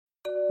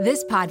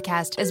This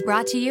podcast is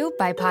brought to you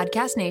by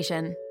Podcast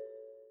Nation.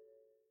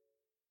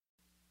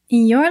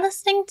 You're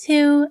listening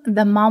to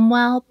the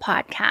Momwell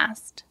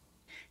Podcast.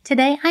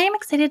 Today, I am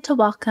excited to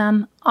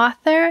welcome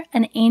author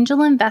and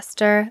angel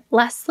investor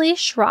Leslie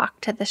Schrock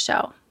to the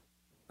show.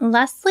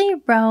 Leslie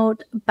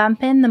wrote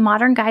Bumpin' the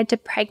Modern Guide to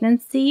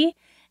Pregnancy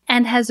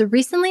and has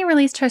recently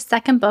released her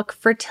second book,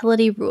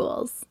 Fertility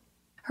Rules.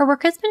 Her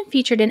work has been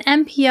featured in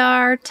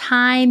NPR,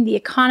 Time, The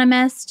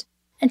Economist,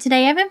 and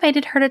today I've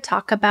invited her to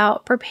talk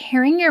about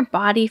preparing your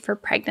body for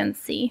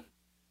pregnancy.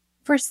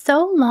 For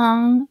so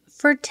long,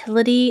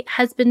 fertility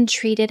has been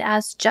treated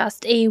as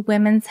just a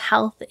women's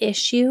health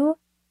issue,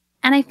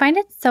 and I find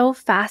it so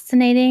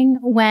fascinating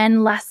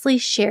when Leslie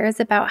shares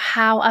about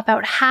how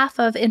about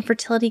half of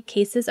infertility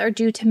cases are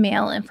due to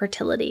male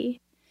infertility.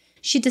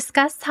 She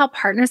discussed how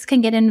partners can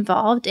get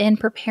involved in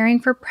preparing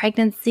for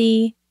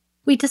pregnancy.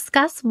 We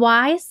discuss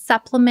why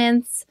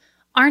supplements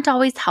aren't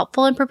always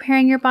helpful in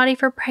preparing your body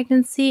for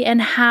pregnancy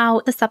and how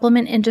the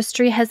supplement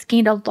industry has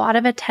gained a lot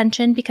of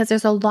attention because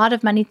there's a lot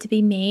of money to be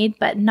made,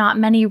 but not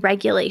many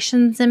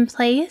regulations in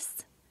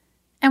place.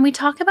 And we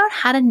talk about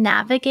how to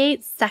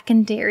navigate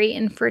secondary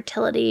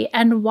infertility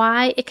and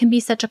why it can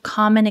be such a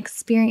common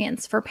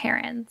experience for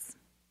parents.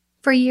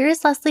 For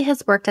years, Leslie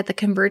has worked at the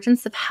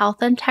convergence of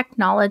health and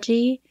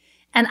technology,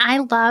 and I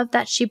love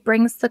that she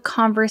brings the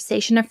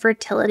conversation of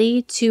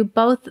fertility to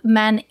both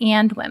men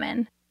and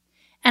women.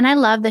 And I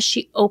love that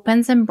she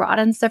opens and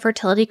broadens the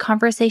fertility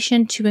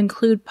conversation to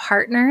include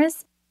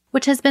partners,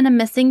 which has been a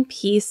missing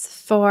piece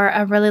for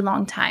a really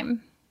long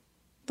time.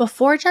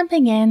 Before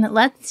jumping in,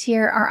 let's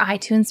hear our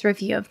iTunes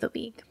review of the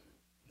week.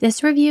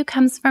 This review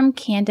comes from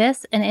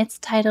Candace, and it's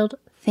titled,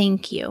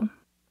 Thank You.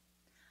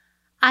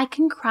 I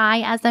can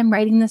cry as I'm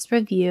writing this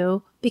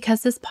review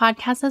because this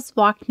podcast has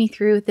walked me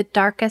through the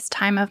darkest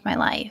time of my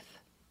life.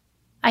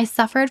 I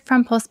suffered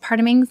from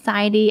postpartum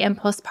anxiety and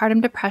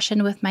postpartum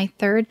depression with my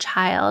third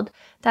child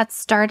that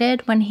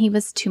started when he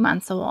was 2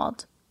 months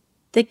old.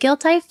 The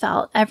guilt I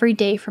felt every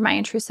day for my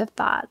intrusive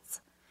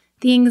thoughts.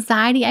 The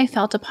anxiety I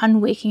felt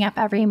upon waking up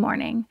every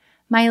morning.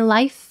 My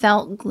life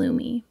felt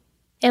gloomy.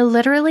 It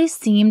literally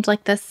seemed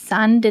like the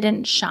sun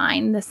didn't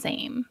shine the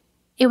same.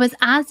 It was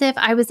as if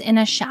I was in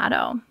a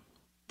shadow.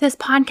 This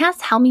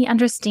podcast helped me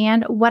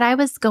understand what I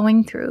was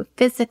going through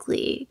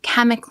physically,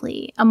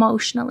 chemically,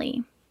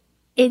 emotionally.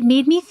 It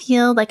made me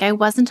feel like I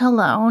wasn't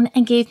alone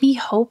and gave me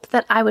hope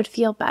that I would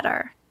feel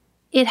better.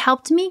 It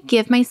helped me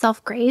give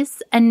myself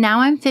grace, and now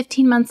I'm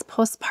 15 months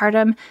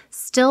postpartum,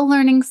 still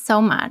learning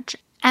so much,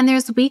 and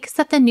there's weeks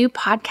that the new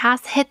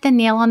podcast hit the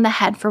nail on the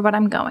head for what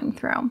I'm going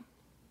through.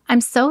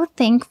 I'm so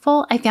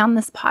thankful I found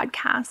this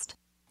podcast,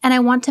 and I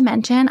want to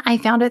mention I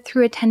found it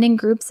through attending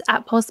groups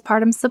at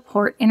Postpartum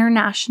Support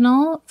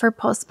International for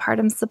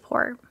postpartum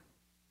support.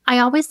 I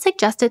always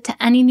suggest it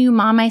to any new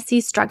mom I see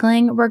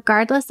struggling,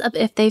 regardless of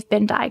if they've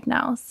been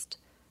diagnosed.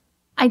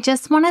 I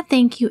just want to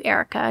thank you,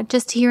 Erica.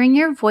 Just hearing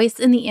your voice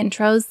in the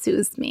intros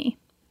soothes me.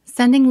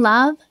 Sending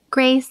love,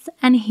 grace,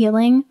 and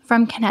healing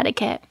from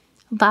Connecticut.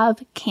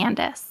 Love,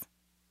 Candace.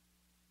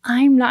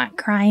 I'm not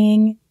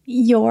crying.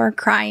 You're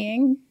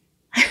crying.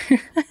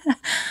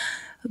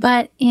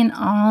 But in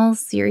all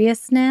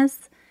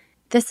seriousness,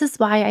 this is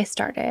why I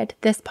started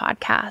this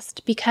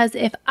podcast. Because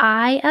if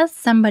I, as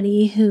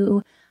somebody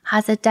who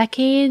has a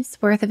decade's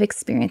worth of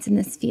experience in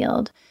this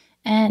field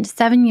and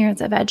 7 years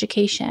of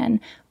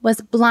education, was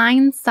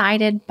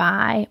blindsided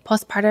by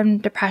postpartum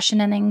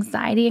depression and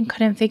anxiety and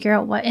couldn't figure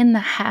out what in the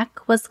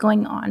heck was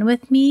going on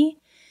with me,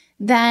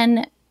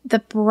 then the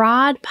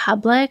broad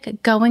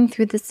public going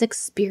through this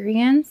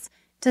experience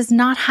does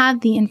not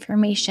have the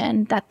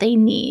information that they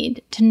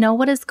need to know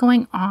what is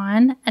going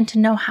on and to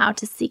know how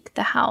to seek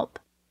the help.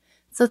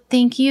 So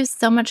thank you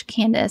so much,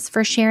 Candace,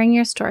 for sharing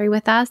your story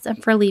with us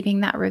and for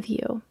leaving that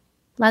review.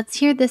 Let's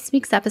hear this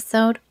week's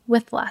episode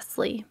with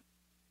Leslie.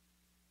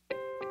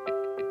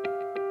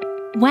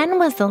 When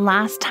was the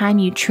last time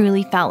you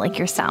truly felt like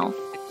yourself?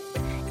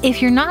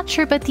 If you're not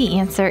sure about the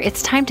answer,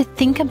 it's time to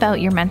think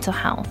about your mental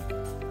health.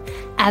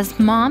 As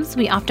moms,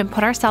 we often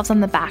put ourselves on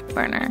the back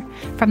burner.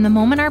 From the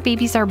moment our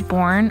babies are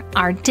born,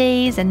 our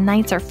days and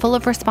nights are full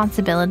of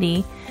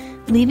responsibility,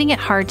 leaving it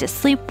hard to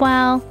sleep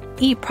well,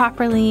 eat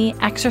properly,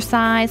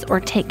 exercise, or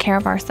take care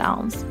of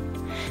ourselves.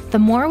 The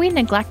more we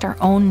neglect our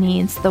own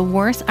needs, the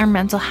worse our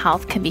mental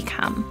health can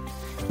become,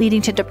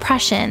 leading to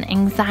depression,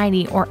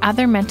 anxiety, or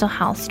other mental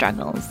health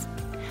struggles.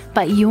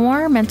 But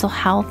your mental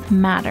health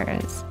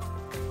matters.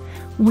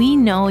 We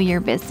know you're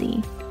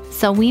busy,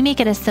 so we make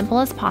it as simple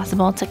as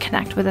possible to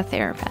connect with a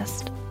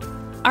therapist.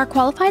 Our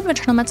qualified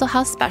maternal mental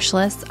health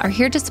specialists are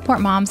here to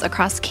support moms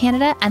across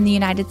Canada and the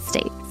United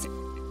States.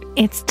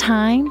 It's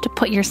time to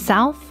put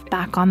yourself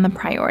back on the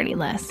priority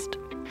list.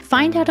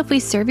 Find out if we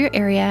serve your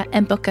area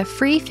and book a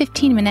free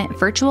 15-minute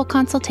virtual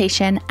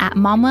consultation at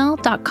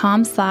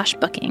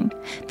momwell.com/booking.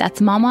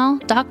 That's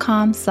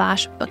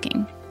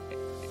momwell.com/booking.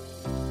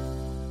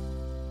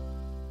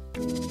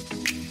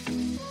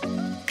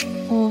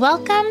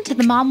 Welcome to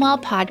the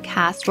Momwell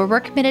podcast, where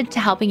we're committed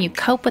to helping you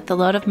cope with the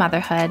load of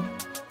motherhood.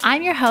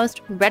 I'm your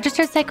host,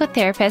 registered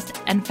psychotherapist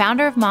and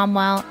founder of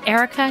MomWell,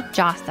 Erica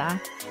Jasa.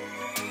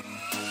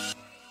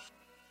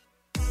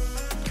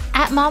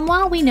 At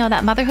MomWell, we know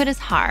that motherhood is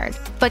hard,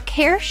 but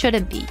care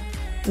shouldn't be.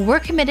 We're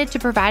committed to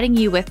providing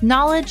you with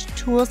knowledge,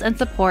 tools, and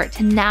support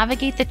to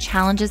navigate the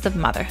challenges of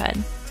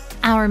motherhood.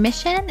 Our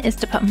mission is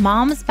to put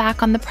moms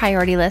back on the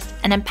priority list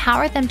and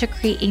empower them to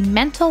create a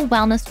mental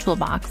wellness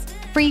toolbox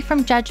free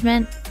from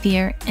judgment,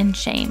 fear, and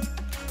shame.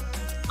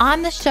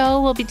 On the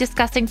show, we'll be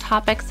discussing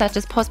topics such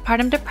as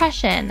postpartum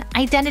depression,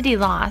 identity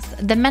loss,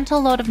 the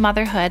mental load of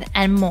motherhood,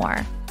 and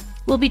more.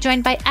 We'll be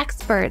joined by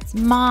experts,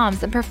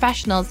 moms, and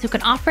professionals who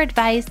can offer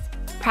advice,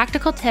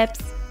 practical tips,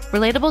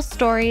 relatable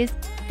stories,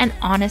 and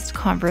honest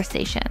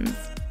conversations.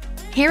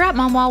 Here at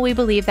MomWell, we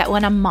believe that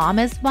when a mom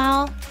is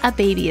well, a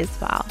baby is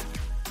well.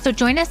 So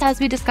join us as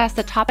we discuss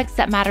the topics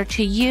that matter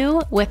to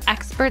you with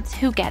experts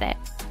who get it.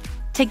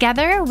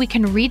 Together, we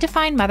can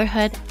redefine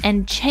motherhood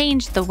and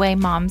change the way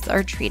moms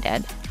are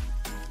treated.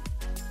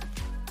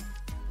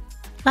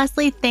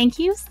 Leslie, thank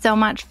you so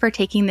much for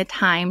taking the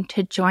time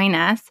to join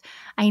us.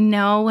 I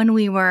know when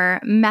we were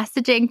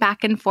messaging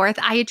back and forth,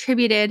 I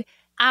attributed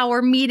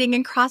our meeting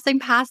and crossing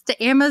paths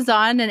to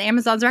Amazon and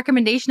Amazon's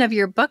recommendation of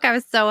your book. I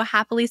was so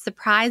happily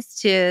surprised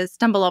to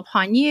stumble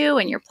upon you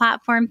and your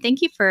platform.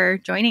 Thank you for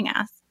joining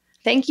us.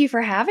 Thank you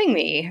for having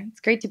me. It's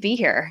great to be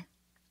here.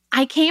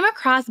 I came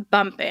across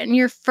Bumpin',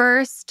 your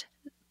first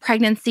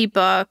pregnancy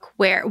book,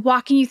 where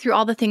walking you through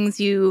all the things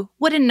you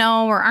wouldn't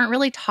know or aren't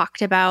really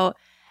talked about.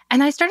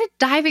 And I started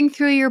diving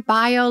through your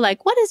bio,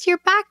 like, what is your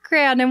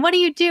background and what do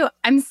you do?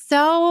 I'm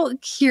so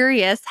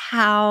curious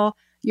how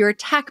your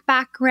tech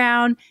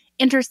background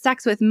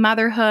intersects with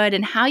motherhood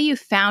and how you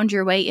found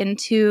your way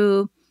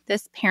into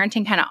this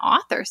parenting kind of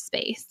author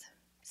space.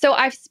 So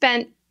I've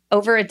spent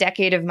over a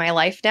decade of my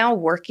life now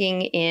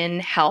working in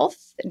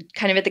health,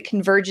 kind of at the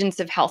convergence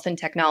of health and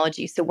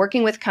technology. So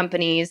working with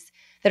companies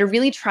that are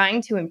really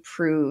trying to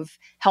improve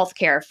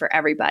healthcare for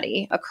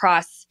everybody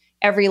across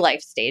every life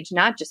stage,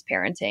 not just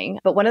parenting.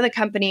 But one of the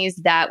companies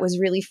that was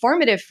really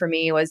formative for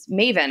me was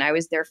Maven. I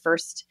was their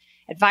first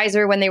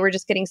advisor when they were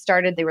just getting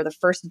started. They were the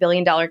first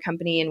billion-dollar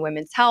company in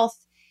women's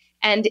health.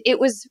 And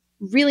it was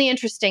really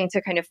interesting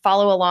to kind of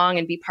follow along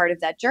and be part of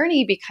that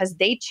journey because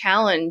they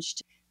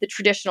challenged the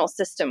traditional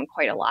system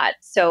quite a lot.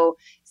 So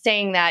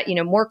saying that,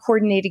 more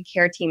coordinated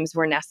care teams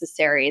were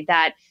necessary,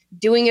 that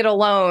doing it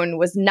alone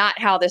was not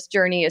how this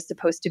journey is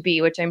supposed to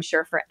be, which I'm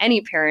sure for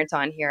any parent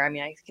on here,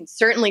 I can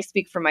certainly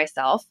speak for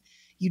myself.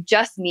 You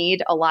just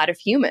need a lot of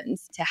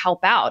humans to help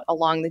out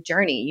along the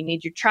journey. You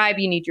need your tribe,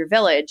 you need your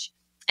village.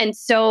 And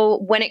so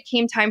when it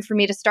came time for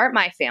me to start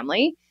my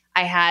family,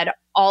 I had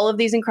all of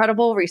these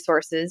incredible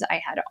resources. I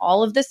had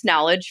all of this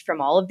knowledge from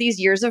all of these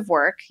years of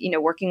work,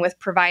 working with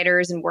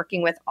providers and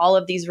working with all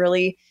of these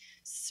really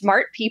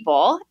smart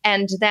people.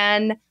 And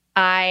then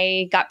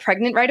I got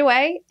pregnant right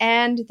away.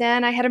 And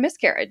then I had a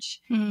miscarriage.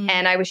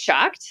 And I was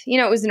shocked.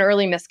 It was an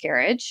early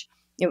miscarriage.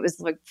 It was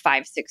like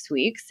 5-6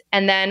 weeks.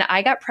 And then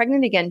I got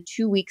pregnant again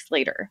 2 weeks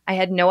later. I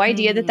had no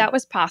idea that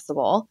was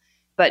possible.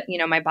 But,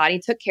 my body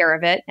took care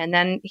of it. And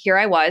then here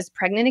I was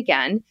pregnant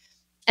again.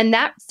 And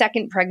that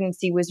second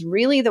pregnancy was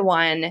really the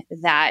one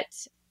that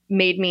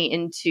made me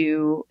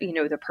into,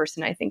 the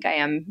person I think I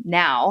am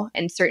now,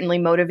 and certainly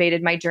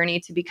motivated my journey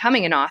to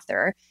becoming an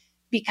author,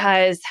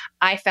 because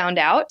I found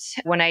out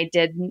when I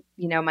did,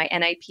 my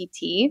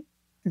NIPT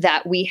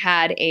that we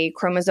had a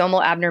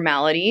chromosomal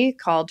abnormality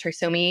called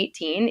trisomy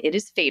 18. It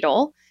is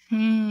fatal.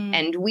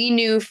 And we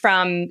knew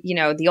from,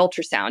 the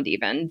ultrasound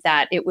even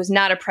that it was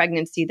not a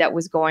pregnancy that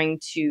was going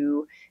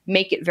to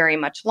make it very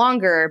much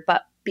longer.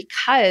 But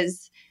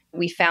because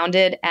we found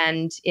it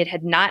and it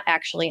had not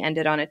actually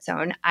ended on its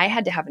own, I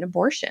had to have an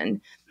abortion.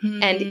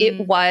 And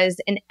it was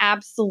an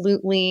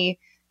absolutely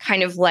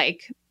kind of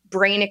like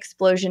brain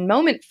explosion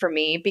moment for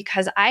me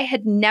because I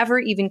had never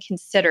even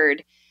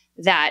considered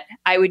that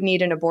I would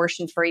need an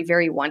abortion for a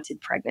very wanted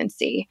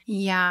pregnancy.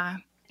 Yeah.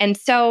 And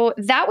so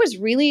that was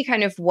really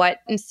kind of what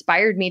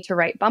inspired me to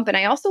write Bump. And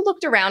I also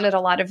looked around at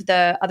a lot of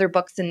the other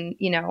books and,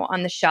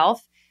 on the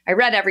shelf. I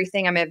read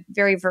everything. I'm a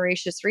very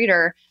voracious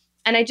reader.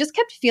 And I just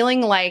kept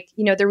feeling like,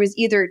 there was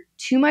either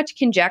too much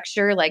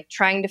conjecture, like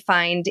trying to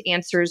find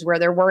answers where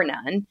there were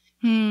none,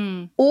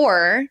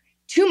 or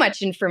too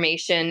much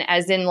information,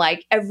 as in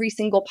like every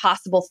single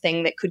possible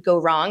thing that could go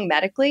wrong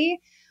medically,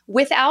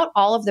 without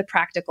all of the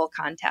practical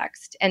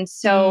context. And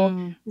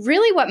so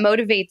really what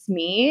motivates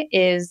me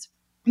is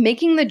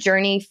making the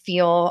journey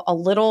feel a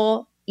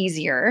little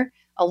easier,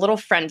 a little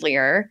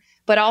friendlier,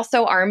 but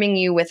also arming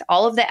you with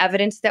all of the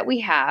evidence that we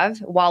have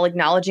while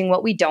acknowledging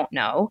what we don't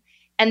know.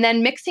 And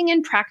then mixing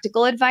in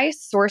practical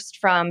advice sourced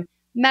from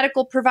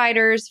medical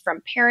providers,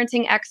 from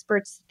parenting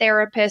experts,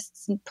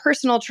 therapists,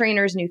 personal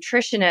trainers,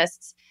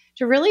 nutritionists,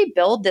 to really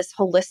build this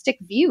holistic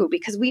view,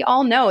 because we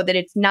all know that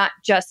it's not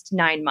just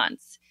 9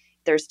 months.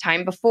 There's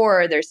time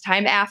before, there's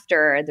time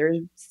after, there's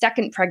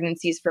second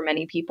pregnancies for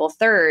many people,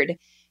 third.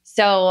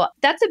 So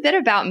that's a bit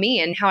about me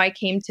and how I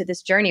came to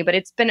this journey, but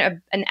it's been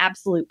an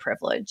absolute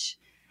privilege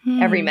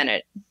every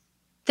minute.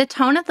 The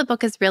tone of the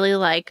book is really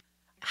like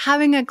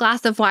having a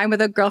glass of wine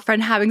with a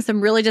girlfriend, having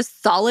some really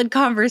just solid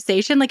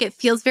conversation. Like it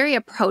feels very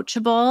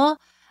approachable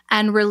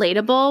and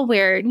relatable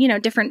where,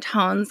 different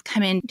tones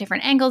come in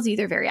different angles,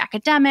 either very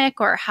academic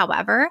or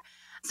however.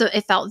 So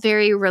it felt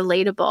very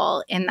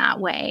relatable in that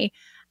way,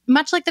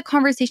 much like the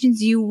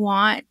conversations you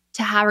want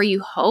to have or you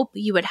hope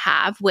you would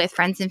have with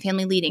friends and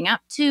family leading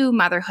up to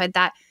motherhood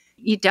that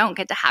you don't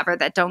get to have or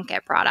that don't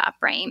get brought up,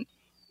 right?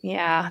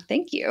 Yeah,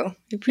 thank you.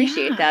 I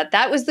appreciate that.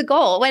 That was the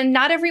goal. When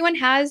not everyone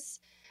has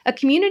a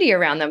community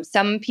around them.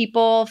 Some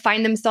people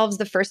find themselves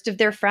the first of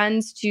their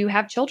friends to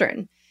have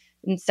children.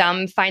 And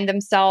some find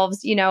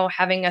themselves,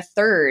 having a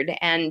third,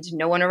 and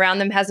no one around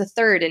them has a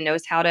third and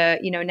knows how to,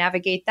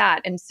 navigate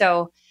that. And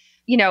so,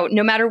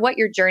 no matter what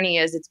your journey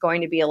is, it's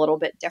going to be a little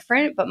bit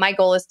different. But my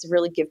goal is to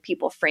really give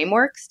people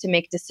frameworks to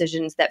make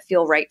decisions that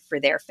feel right for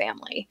their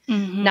family,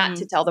 not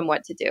to tell them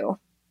what to do.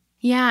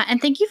 Yeah.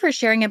 And thank you for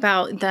sharing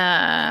about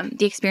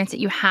the experience that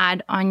you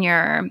had on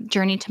your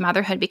journey to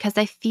motherhood, because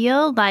I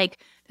feel like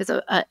there's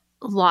a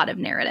lot of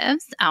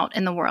narratives out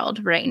in the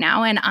world right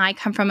now. And I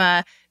come from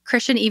a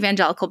Christian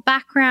evangelical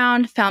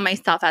background, found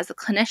myself as a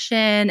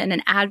clinician and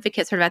an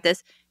advocate sort of at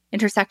this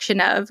intersection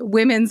of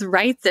women's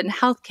rights and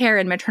healthcare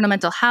and maternal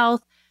mental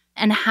health,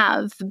 and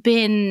have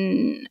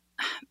been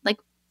like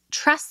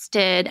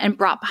trusted and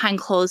brought behind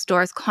closed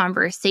doors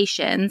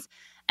conversations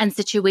and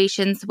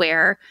situations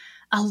where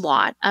a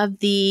lot of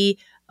the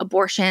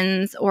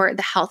abortions or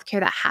the healthcare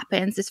that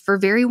happens is for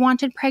very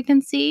wanted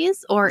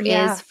pregnancies or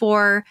is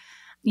for,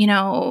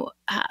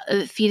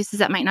 fetuses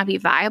that might not be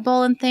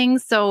viable and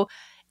things. So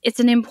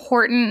it's an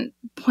important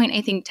point,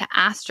 I think, to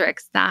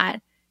asterisk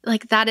that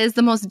that is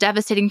the most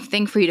devastating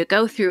thing for you to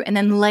go through, and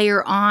then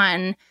layer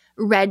on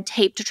red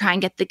tape to try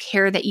and get the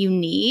care that you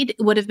need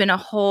would have been a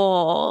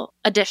whole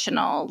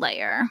additional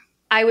layer.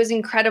 I was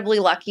incredibly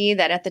lucky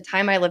that at the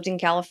time I lived in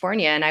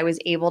California and I was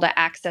able to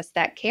access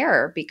that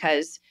care,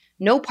 because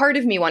no part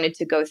of me wanted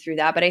to go through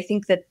that. But I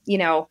think that,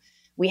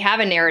 we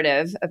have a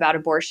narrative about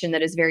abortion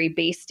that is very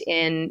based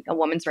in a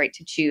woman's right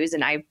to choose.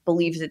 And I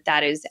believe that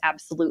that is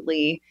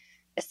absolutely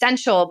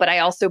essential. But I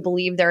also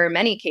believe there are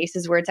many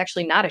cases where it's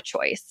actually not a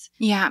choice.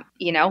 Yeah.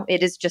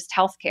 It is just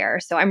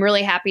healthcare. So I'm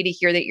really happy to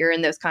hear that you're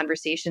in those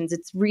conversations.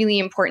 It's really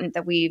important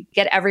that we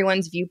get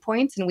everyone's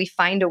viewpoints and we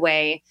find a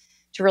way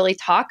to really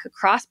talk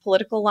across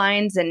political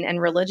lines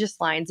and religious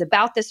lines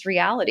about this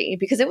reality,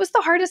 because it was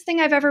the hardest thing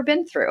I've ever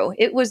been through.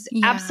 It was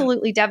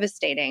absolutely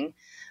devastating.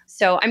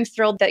 So I'm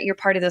thrilled that you're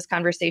part of this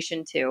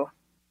conversation too.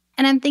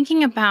 And I'm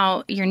thinking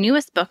about your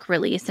newest book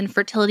release and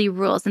Fertility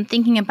Rules, and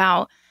thinking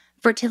about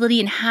fertility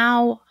and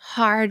how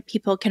hard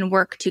people can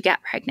work to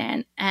get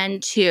pregnant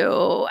and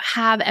to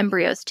have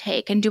embryos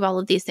take and do all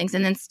of these things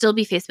and then still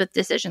be faced with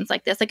decisions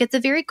like this. Like, it's a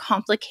very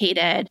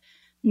complicated,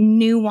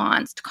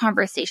 nuanced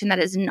conversation that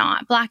is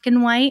not black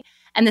and white.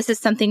 And this is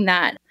something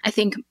that I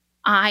think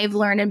I've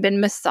learned and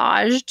been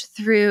massaged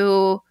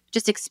through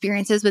just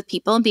experiences with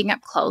people and being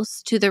up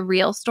close to the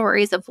real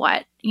stories of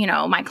what,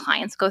 my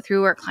clients go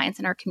through or clients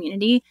in our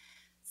community.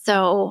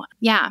 So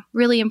yeah,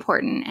 really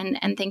important.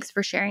 And thanks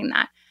for sharing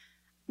that.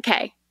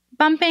 Okay.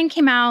 Bumping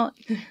came out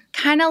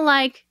kind of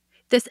like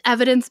this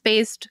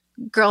evidence-based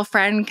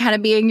girlfriend kind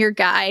of being your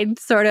guide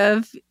sort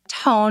of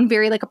tone,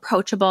 very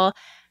approachable.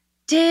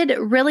 Did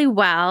really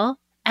well.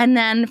 And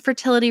then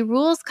Fertility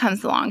Rules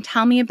comes along.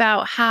 Tell me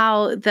about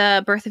how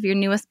the birth of your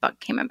newest book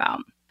came about.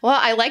 Well,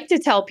 I like to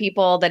tell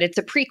people that it's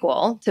a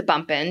prequel to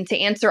Bumpin' to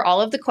answer all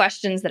of the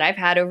questions that I've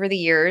had over the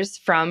years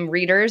from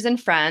readers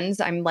and friends.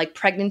 I'm like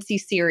pregnancy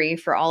Siri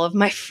for all of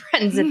my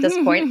friends at this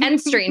point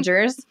and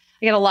strangers.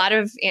 I get a lot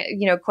of,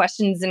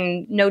 questions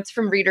and notes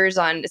from readers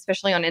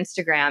especially on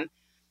Instagram,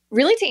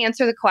 really to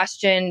answer the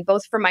question,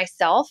 both for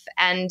myself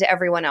and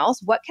everyone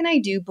else, what can I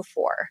do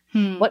before?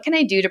 What can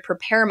I do to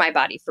prepare my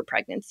body for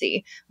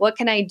pregnancy? What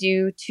can I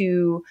do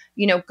to,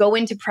 go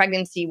into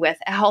pregnancy with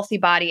a healthy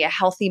body, a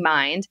healthy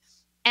mind,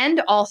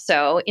 and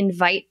also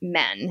invite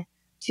men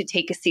to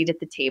take a seat at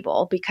the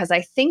table? Because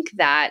I think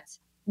that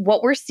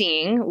what we're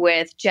seeing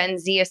with Gen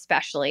Z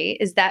especially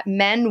is that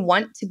men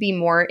want to be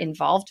more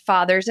involved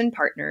fathers and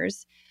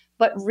partners,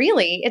 but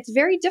really it's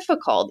very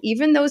difficult.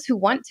 Even those who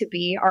want to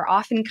be are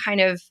often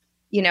kind of,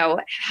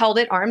 held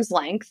at arm's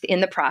length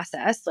in the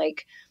process.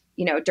 Like,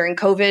 during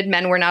COVID,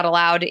 men were not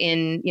allowed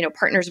in,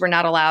 partners were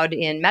not allowed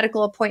in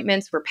medical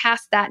appointments. We're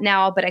past that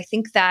now. But I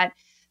think that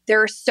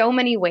there are so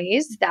many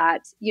ways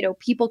that,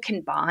 people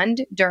can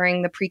bond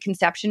during the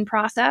preconception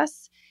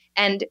process.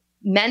 And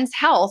men's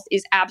health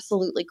is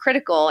absolutely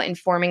critical in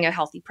forming a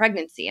healthy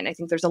pregnancy. And I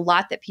think there's a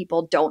lot that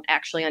people don't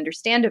actually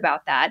understand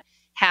about that.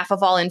 Half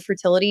of all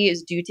infertility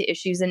is due to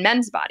issues in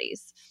men's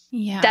bodies.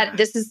 Yeah.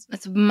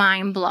 It's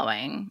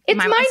mind-blowing. It's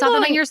mind-blowing. I saw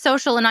that on your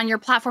social and on your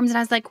platforms, and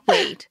I was like,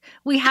 wait,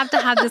 we have to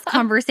have this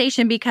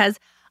conversation, because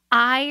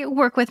I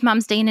work with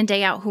moms day in and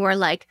day out who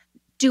are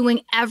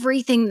doing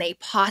everything they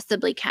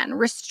possibly can,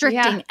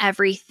 restricting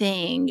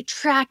everything,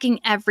 tracking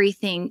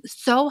everything,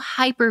 so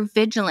hyper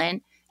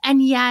vigilant.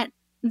 And yet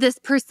this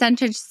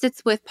percentage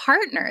sits with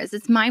partners.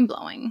 It's mind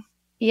blowing.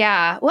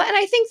 Yeah. Well, and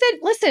I think that,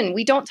 listen,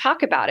 we don't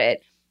talk about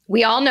it.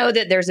 We all know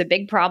that there's a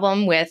big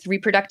problem with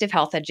reproductive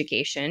health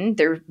education.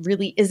 There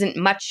really isn't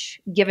much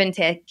given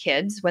to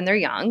kids when they're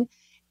young.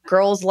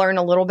 Girls learn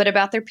a little bit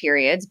about their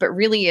periods, but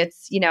really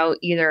it's,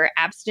 either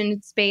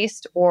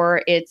abstinence-based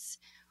or it's,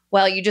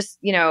 well, you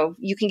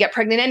can get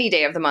pregnant any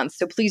day of the month.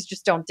 So please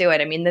just don't do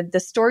it. I mean, the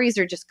stories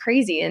are just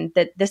crazy, and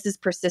that this has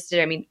persisted.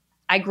 I mean,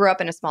 I grew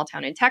up in a small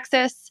town in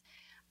Texas.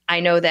 I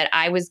know that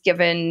I was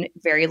given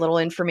very little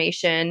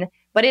information,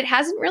 but it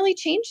hasn't really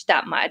changed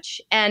that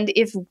much. And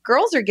if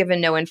girls are given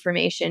no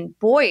information,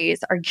 boys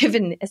are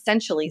given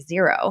essentially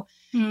zero.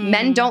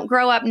 Men don't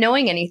grow up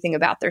knowing anything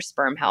about their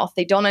sperm health.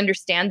 They don't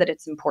understand that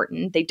it's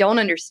important. They don't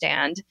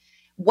understand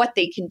what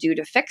they can do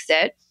to fix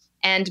it.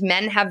 And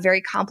men have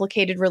very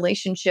complicated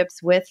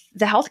relationships with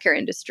the healthcare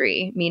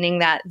industry, meaning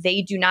that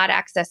they do not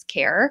access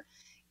care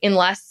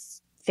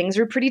unless things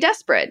are pretty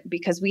desperate,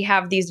 because we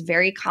have these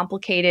very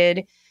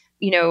complicated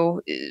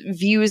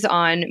views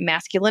on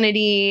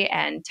masculinity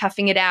and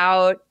toughing it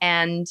out.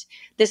 And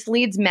this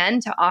leads men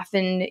to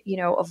often,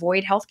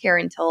 avoid healthcare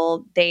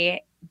until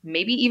they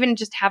maybe even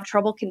just have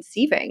trouble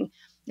conceiving.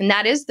 And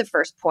that is the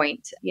first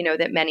point,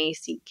 that many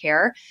seek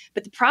care.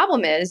 But the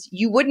problem is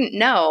you wouldn't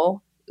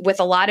know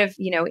with a lot of,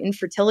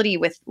 infertility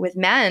with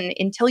men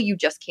until you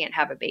just can't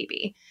have a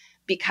baby.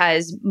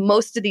 Because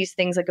most of these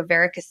things like a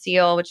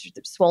varicocele, which are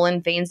the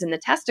swollen veins in the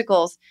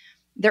testicles,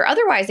 they're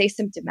otherwise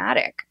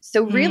asymptomatic.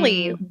 So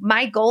really,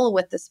 my goal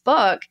with this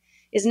book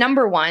is,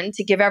 number one,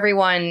 to give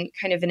everyone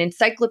kind of an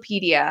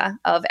encyclopedia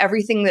of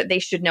everything that they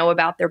should know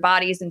about their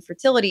bodies and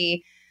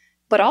fertility,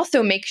 but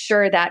also make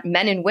sure that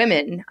men and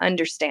women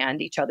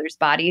understand each other's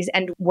bodies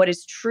and what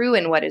is true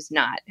and what is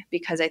not.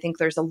 Because I think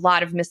there's a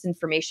lot of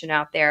misinformation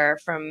out there,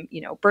 from,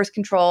 birth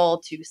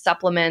control to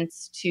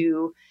supplements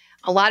to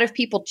a lot of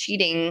people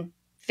cheating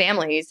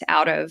families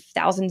out of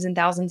thousands and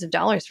thousands of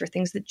dollars for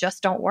things that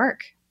just don't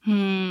work.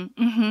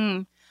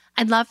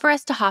 I'd love for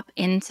us to hop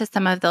into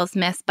some of those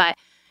myths, but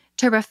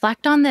to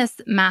reflect on this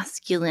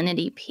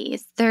masculinity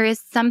piece, there is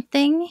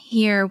something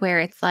here where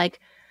it's like,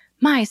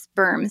 my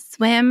sperm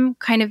swim,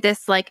 kind of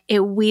this, like,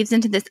 it weaves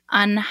into this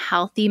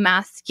unhealthy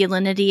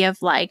masculinity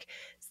of like,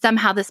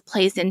 somehow this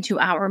plays into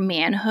our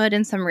manhood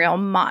in some real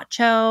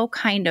macho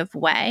kind of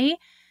way.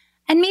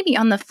 And maybe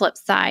on the flip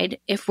side,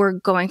 if we're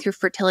going through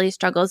fertility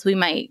struggles, we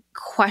might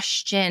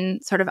question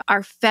sort of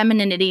our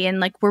femininity and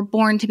like, we're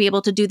born to be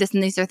able to do this.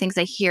 And these are things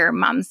I hear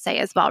moms say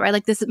as well, right?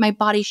 Like, this is, my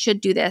body should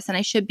do this and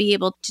I should be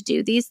able to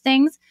do these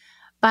things.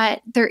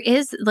 But there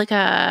is like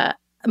a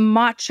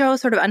macho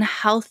sort of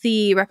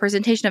unhealthy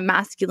representation of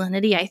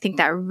masculinity. I think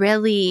that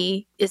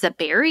really is a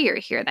barrier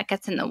here that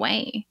gets in the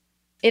way.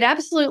 It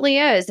absolutely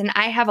is. And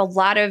I have a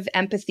lot of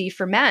empathy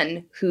for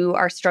men who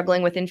are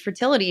struggling with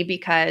infertility,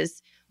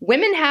 because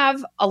women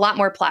have a lot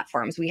more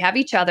platforms. We have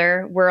each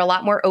other. We're a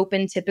lot more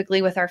open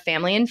typically with our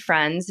family and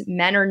friends.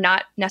 Men are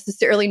not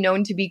necessarily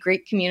known to be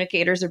great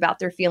communicators about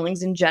their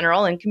feelings in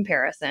general in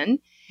comparison.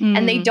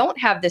 And they don't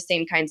have the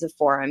same kinds of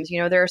forums.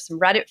 There are some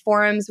Reddit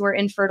forums where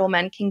infertile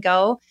men can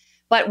go.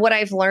 But what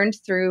I've learned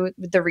through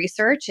the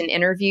research and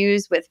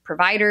interviews with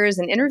providers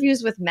and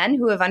interviews with men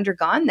who have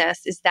undergone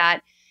this is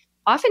that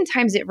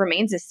oftentimes it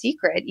remains a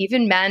secret.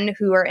 Even men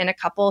who are in a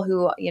couple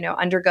who,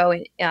 undergo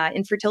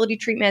infertility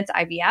treatments,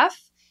 IVF.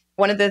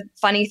 One of the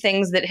funny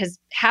things that has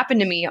happened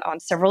to me on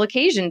several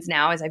occasions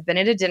now is I've been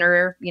at a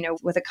dinner,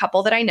 with a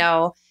couple that I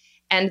know,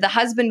 and the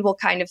husband will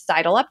kind of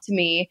sidle up to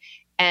me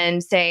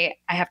and say,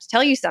 I have to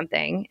tell you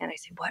something. And I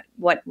say,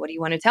 what do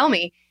you want to tell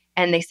me?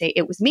 And they say,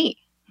 it was me.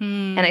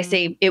 And I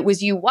say, it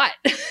was you what?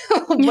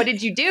 What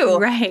did you do?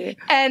 Right.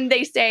 And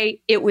they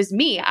say, it was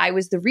me. I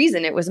was the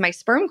reason. It was my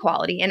sperm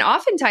quality. And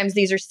oftentimes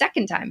these are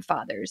second-time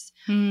fathers.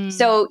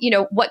 So,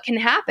 what can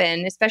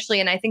happen, especially,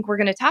 and I think we're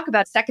going to talk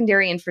about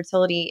secondary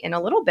infertility in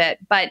a little bit,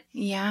 but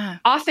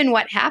often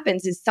what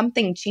happens is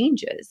something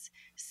changes.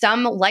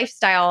 Some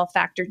lifestyle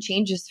factor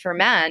changes for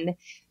men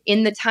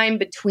in the time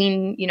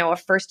between, a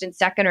first and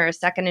second or a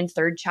second and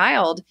third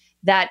child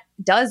that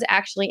does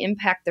actually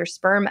impact their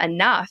sperm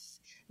enough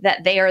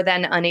that they are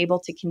then unable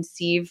to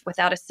conceive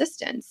without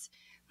assistance.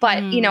 But,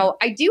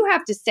 I do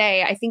have to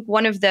say, I think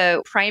one of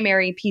the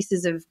primary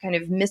pieces of kind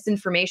of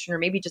misinformation, or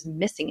maybe just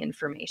missing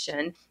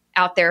information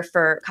out there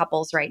for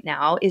couples right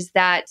now, is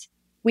that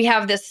we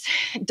have this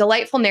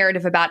delightful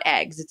narrative about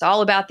eggs. It's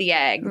all about the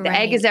egg. The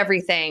egg is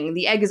everything.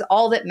 The egg is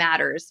all that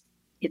matters.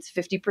 It's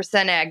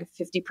 50% egg,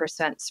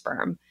 50%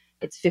 sperm.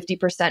 It's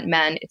 50%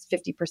 men, it's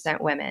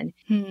 50% women.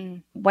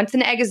 Once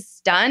an egg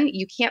is done,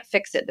 you can't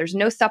fix it. There's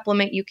no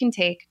supplement you can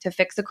take to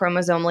fix the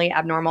chromosomally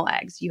abnormal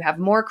eggs. You have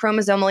more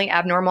chromosomally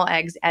abnormal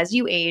eggs as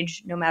you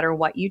age, no matter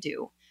what you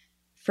do.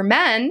 For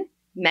men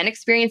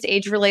experience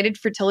age-related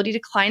fertility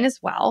decline as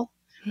well.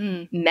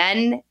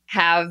 Men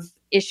have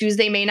issues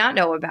they may not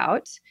know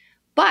about.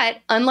 But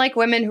unlike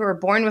women who are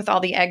born with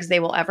all the eggs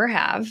they will ever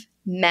have,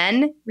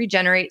 men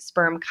regenerate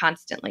sperm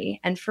constantly.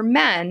 And for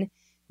men,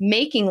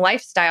 making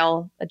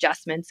lifestyle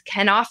adjustments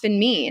can often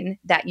mean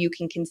that you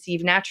can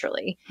conceive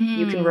naturally.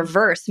 You can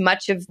reverse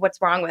much of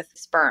what's wrong with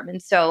sperm.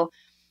 And so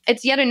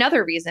it's yet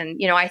another reason,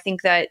 I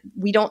think that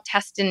we don't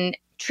test and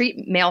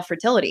treat male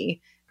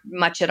fertility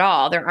much at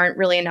all. There aren't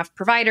really enough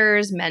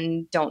providers.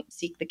 Men don't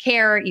seek the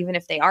care, even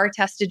if they are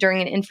tested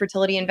during an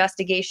infertility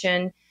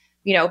investigation.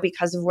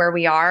 Because of where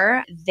we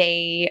are,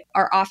 they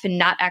are often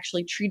not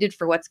actually treated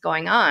for what's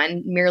going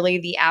on. Merely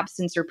the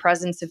absence or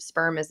presence of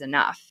sperm is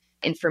enough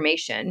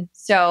information.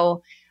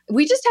 So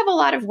we just have a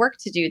lot of work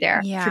to do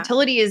there. Yeah.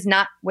 Fertility is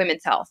not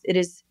women's health. It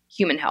is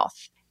human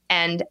health.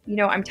 And,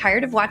 I'm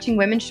tired of watching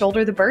women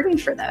shoulder the burden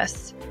for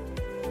this.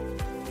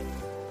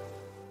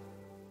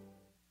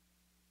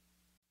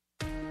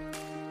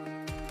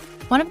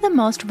 One of the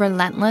most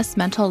relentless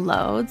mental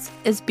loads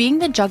is being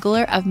the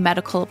juggler of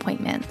medical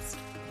appointments.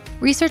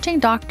 Researching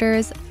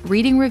doctors,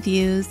 reading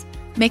reviews,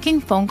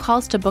 making phone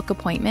calls to book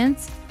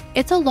appointments,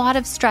 it's a lot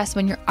of stress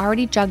when you're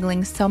already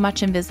juggling so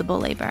much invisible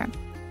labor.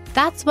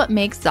 That's what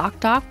makes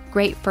ZocDoc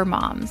great for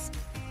moms.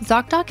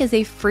 ZocDoc is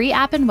a free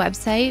app and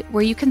website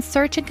where you can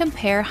search and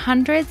compare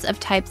hundreds of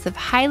types of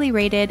highly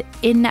rated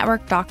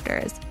in-network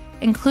doctors,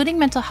 including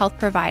mental health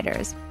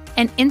providers,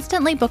 and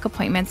instantly book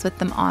appointments with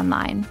them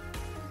online.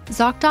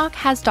 ZocDoc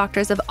has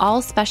doctors of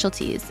all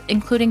specialties,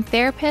 including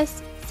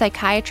therapists,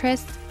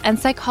 psychiatrists, and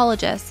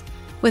psychologists,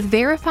 with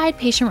verified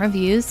patient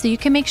reviews so you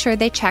can make sure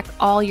they check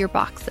all your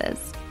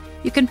boxes.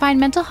 You can find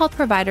mental health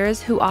providers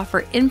who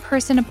offer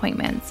in-person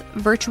appointments,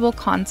 virtual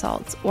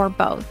consults, or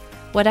both,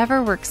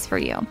 whatever works for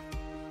you.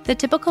 The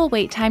typical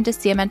wait time to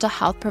see a mental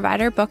health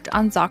provider booked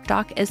on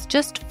ZocDoc is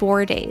just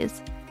 4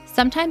 days.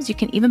 Sometimes you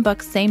can even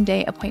book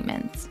same-day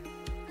appointments.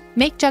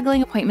 Make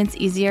juggling appointments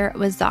easier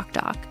with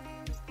ZocDoc.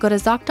 Go to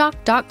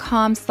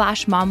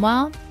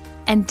ZocDoc.com/momwell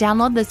and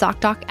download the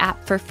ZocDoc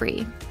app for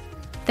free.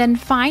 Then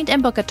find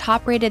and book a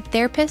top-rated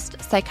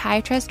therapist,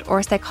 psychiatrist,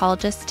 or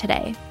psychologist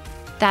today.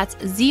 That's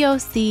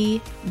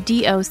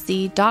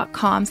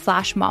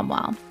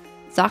ZocDoc.com/momwell.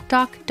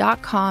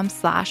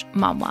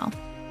 ZocDoc.com/momwell.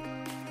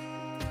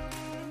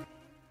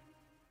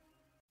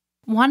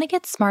 Want to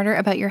get smarter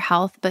about your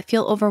health but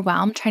feel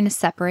overwhelmed trying to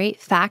separate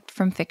fact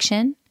from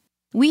fiction?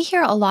 We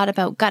hear a lot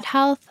about gut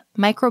health,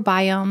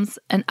 microbiomes,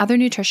 and other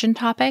nutrition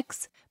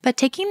topics, but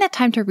taking the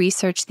time to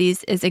research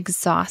these is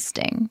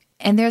exhausting,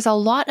 and there's a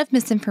lot of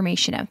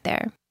misinformation out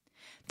there.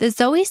 The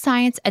Zoe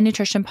Science and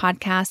Nutrition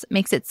podcast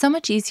makes it so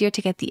much easier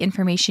to get the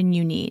information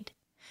you need.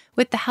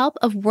 With the help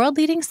of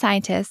world-leading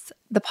scientists,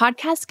 the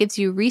podcast gives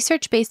you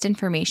research-based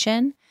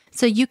information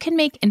so you can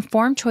make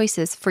informed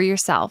choices for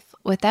yourself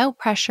without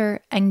pressure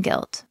and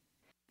guilt.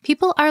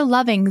 People are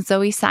loving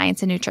Zoe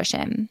Science and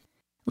Nutrition.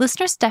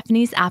 Listener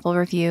Stephanie's Apple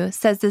review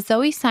says the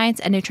Zoe Science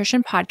and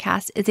Nutrition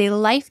podcast is a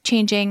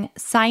life-changing,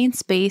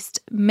 science-based,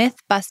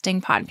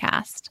 myth-busting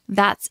podcast.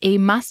 That's a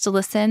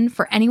must-listen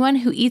for anyone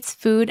who eats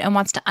food and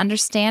wants to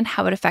understand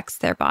how it affects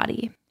their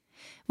body.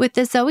 With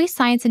the Zoe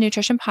Science and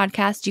Nutrition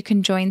podcast, you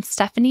can join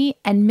Stephanie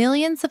and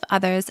millions of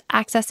others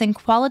accessing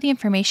quality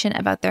information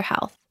about their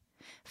health.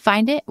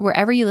 Find it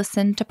wherever you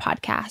listen to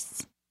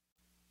podcasts.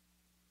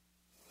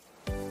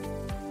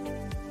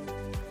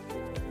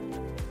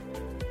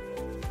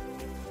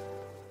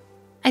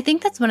 I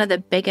think that's one of the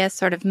biggest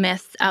sort of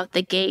myths out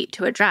the gate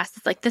to address.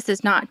 It's like, this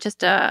is not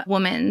just a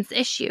woman's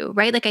issue,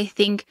 right? Like, I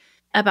think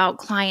about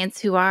clients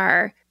who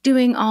are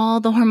doing all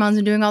the hormones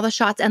and doing all the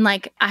shots. And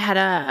like, I had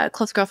a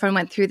close girlfriend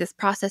went through this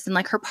process and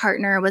like her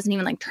partner wasn't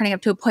even like turning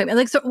up to appointment,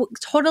 like so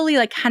totally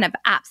like kind of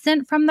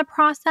absent from the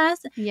process.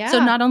 Yeah. So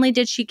not only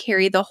did she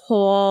carry the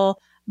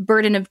whole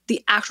burden of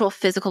the actual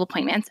physical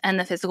appointments and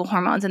the physical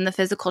hormones and the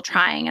physical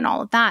trying and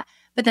all of that,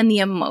 but then the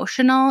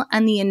emotional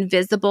and the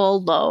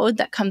invisible load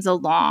that comes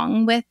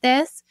along with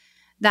this,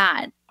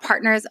 that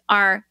partners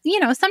are,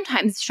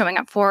 sometimes showing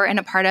up for and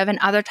a part of, and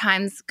other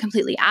times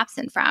completely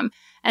absent from.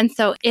 And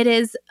so it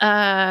is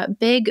a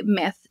big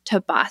myth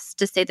to bust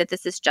to say that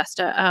this is just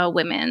a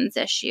women's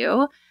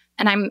issue.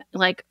 And I'm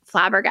like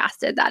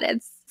flabbergasted that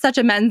it's such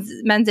a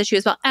men's issue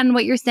as well. And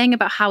what you're saying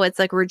about how it's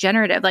like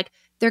regenerative, like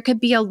there could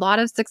be a lot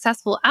of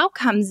successful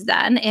outcomes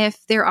then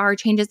if there are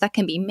changes that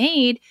can be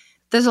made.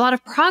 There's a lot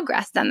of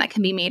progress then that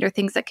can be made or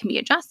things that can be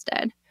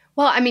adjusted.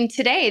 Well, I mean,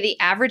 today, the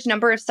average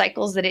number of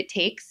cycles that it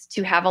takes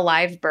to have a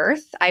live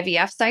birth,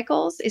 IVF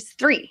cycles, is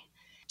 3.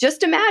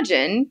 Just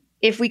imagine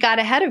if we got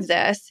ahead of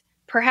this,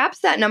 perhaps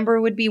that number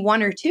would be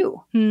 1 or 2.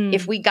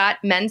 If we got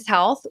men's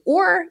health,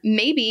 or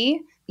maybe,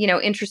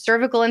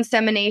 intracervical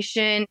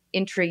insemination,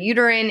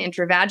 intrauterine,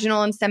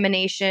 intravaginal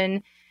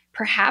insemination,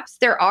 perhaps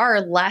there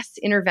are less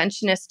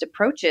interventionist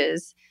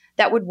approaches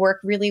that would work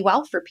really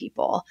well for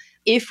people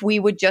if we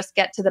would just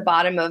get to the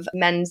bottom of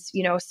men's,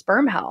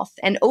 sperm health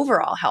and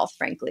overall health,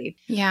 frankly.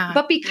 Yeah.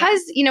 But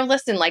because,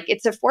 listen, like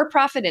it's a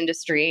for-profit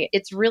industry,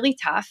 it's really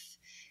tough.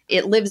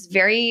 It lives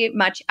very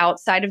much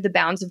outside of the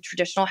bounds of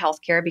traditional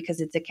healthcare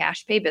because it's a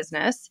cash pay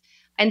business.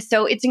 And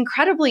so it's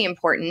incredibly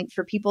important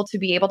for people to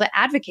be able to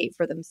advocate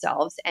for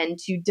themselves and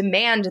to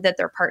demand that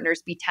their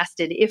partners be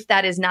tested if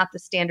that is not the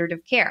standard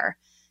of care.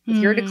 If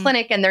you're at a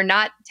clinic and they're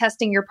not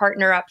testing your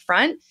partner up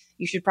front,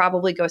 you should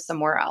probably go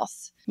somewhere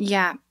else.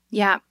 Yeah.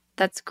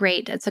 That's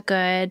great. It's a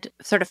good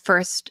sort of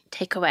first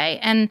takeaway.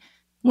 And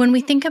When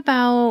we think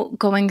about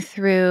going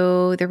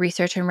through the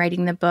research and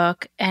writing the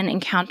book and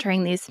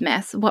encountering these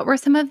myths, what were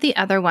some of the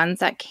other ones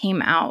that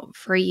came out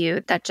for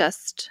you that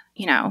just,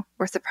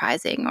 were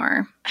surprising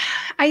or?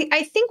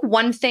 I think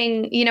one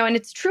thing, and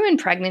it's true in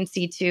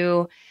pregnancy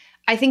too,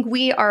 I think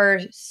we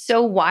are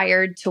so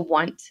wired to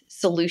want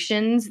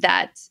solutions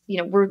that,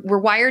 we're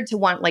wired to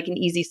want like an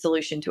easy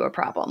solution to a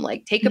problem.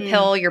 Like take a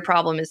pill, your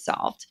problem is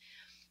solved.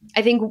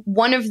 I think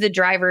one of the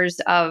drivers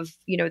of,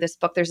 this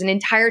book, there's an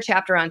entire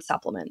chapter on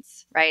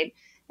supplements, right?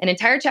 An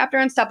entire chapter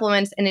on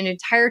supplements and an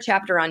entire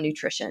chapter on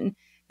nutrition,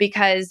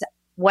 because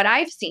what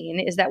I've seen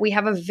is that we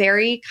have a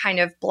very kind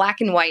of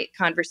black and white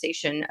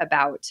conversation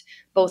about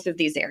both of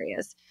these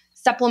areas.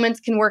 Supplements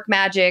can work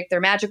magic.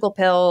 They're magical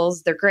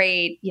pills. They're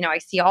great. I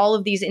see all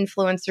of these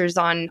influencers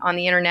on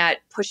the internet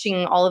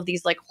pushing all of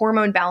these like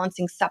hormone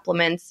balancing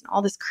supplements and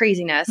all this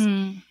craziness.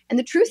 And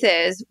the truth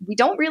is, we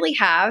don't really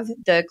have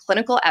the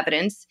clinical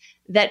evidence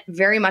that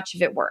very much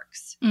of it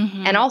works.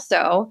 And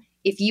also,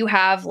 if you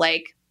have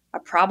like a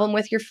problem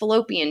with your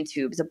fallopian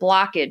tubes, a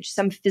blockage,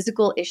 some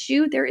physical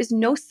issue, there is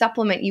no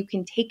supplement you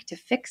can take to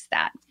fix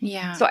that.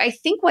 Yeah. So I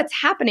think what's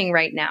happening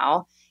right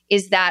now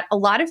is that a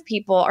lot of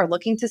people are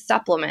looking to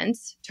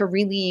supplements to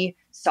really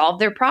solve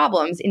their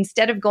problems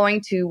instead of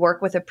going to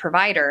work with a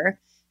provider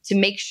to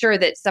make sure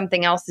that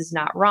something else is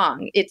not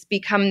wrong. It's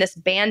become this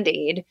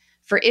Band-Aid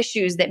for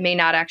issues that may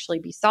not actually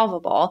be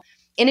solvable.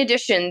 In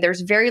addition,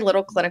 there's very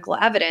little clinical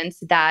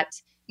evidence that,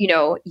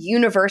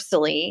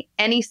 universally,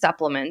 any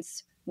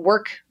supplements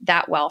work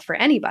that well for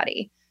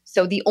anybody.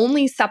 So the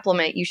only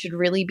supplement you should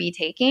really be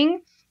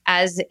taking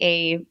as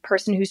a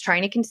person who's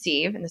trying to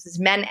conceive, and this is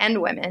men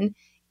and women,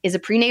 is a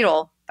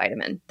prenatal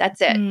vitamin. That's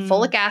it.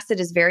 Folate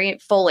is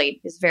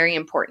very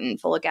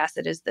important. Folic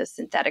acid is the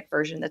synthetic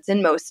version that's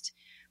in most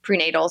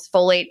prenatals.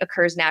 Folate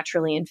occurs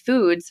naturally in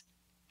foods,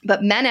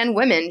 but men and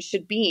women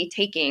should be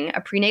taking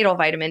a prenatal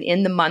vitamin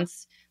in the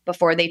months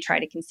before they try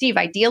to conceive.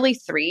 Ideally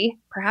 3,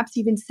 perhaps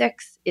even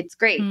 6. It's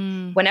great.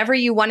 Whenever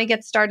you want to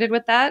get started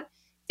with that,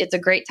 it's a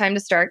great time to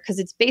start because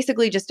it's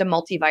basically just a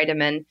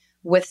multivitamin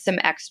with some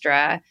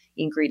extra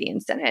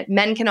ingredients in it.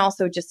 Men can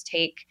also just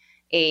take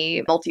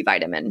a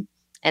multivitamin,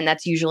 and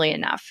that's usually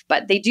enough.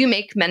 But they do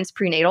make men's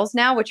prenatals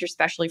now, which are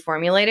specially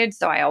formulated.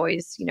 So I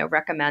always,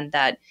 recommend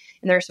that.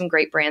 And there are some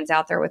great brands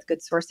out there with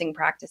good sourcing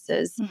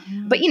practices.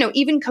 But,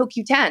 even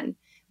CoQ10,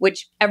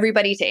 which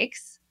everybody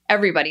takes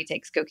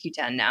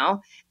CoQ10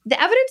 now.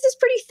 The evidence is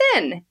pretty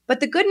thin.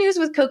 But the good news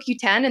with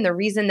CoQ10, and the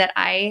reason that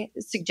I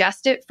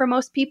suggest it for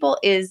most people,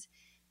 is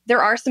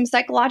there are some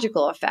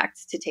psychological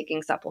effects to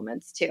taking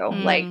supplements too.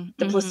 Like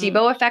the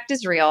placebo effect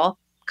is real.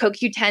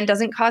 CoQ10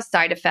 doesn't cause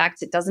side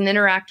effects. It doesn't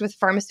interact with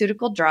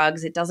pharmaceutical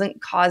drugs. It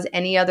doesn't cause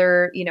any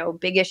other,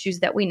 big issues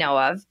that we know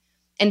of.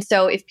 And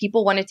so if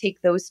people want to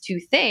take those two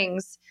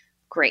things,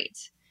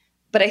 great.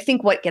 But I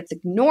think what gets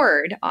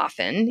ignored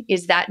often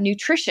is that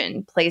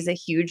nutrition plays a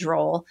huge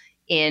role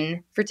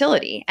in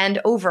fertility and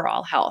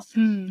overall health.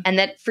 And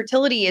that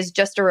fertility is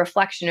just a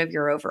reflection of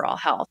your overall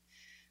health.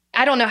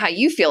 I don't know how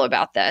you feel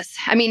about this.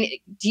 I mean,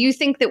 do you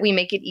think that we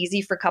make it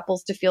easy for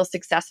couples to feel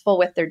successful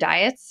with their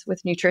diets,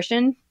 with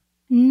nutrition?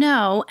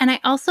 No. And I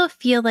also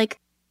feel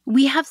like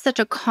we have such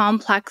a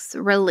complex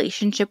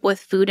relationship with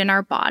food in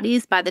our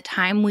bodies by the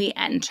time we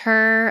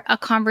enter a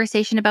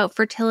conversation about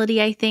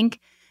fertility, I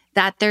think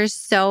that there's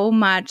so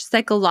much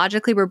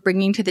psychologically we're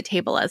bringing to the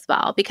table as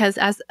well. Because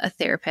as a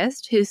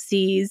therapist who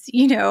sees,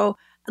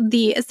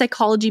 the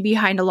psychology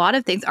behind a lot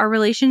of things, our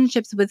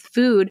relationships with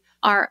food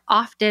are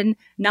often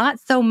not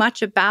so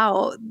much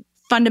about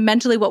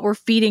fundamentally what we're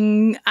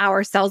feeding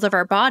our cells of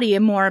our body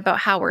and more about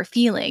how we're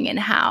feeling and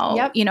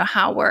how,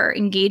 how we're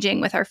engaging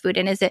with our food.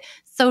 And is it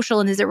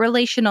social and is it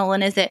relational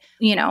and is it,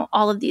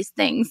 all of these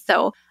things.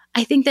 So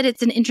I think that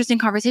it's an interesting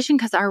conversation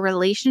because our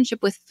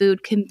relationship with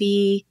food can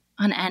be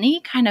on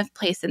any kind of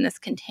place in this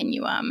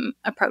continuum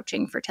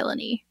approaching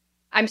fertility.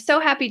 I'm so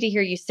happy to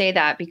hear you say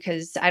that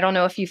because I don't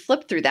know if you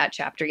flipped through that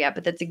chapter yet,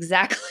 but that's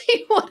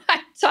exactly what I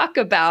talk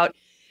about,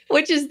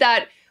 which is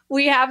that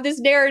we have this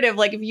narrative,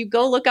 like if you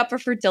go look up a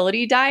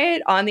fertility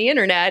diet on the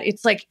internet,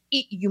 it's like,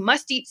 you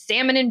must eat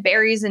salmon and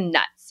berries and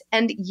nuts.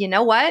 And you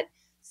know what?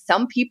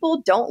 Some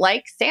people don't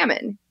like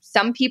salmon.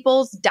 Some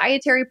people's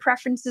dietary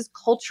preferences,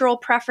 cultural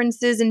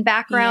preferences, and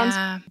backgrounds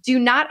do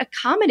not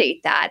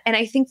accommodate that. And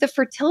I think the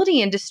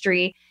fertility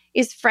industry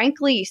is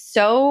frankly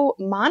so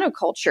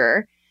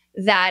monoculture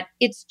that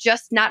it's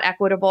just not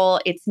equitable.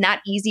 It's not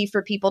easy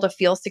for people to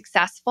feel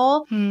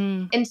successful.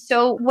 And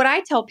so what I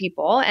tell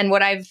people, and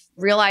what I've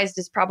realized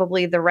is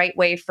probably the right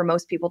way for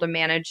most people to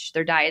manage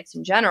their diets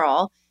in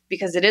general,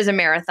 because it is a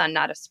marathon,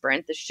 not a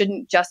sprint. This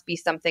shouldn't just be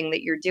something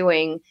that you're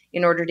doing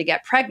in order to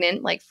get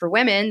pregnant. Like for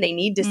women, they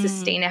need to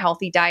sustain a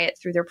healthy diet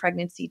through their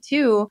pregnancy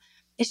too.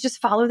 It's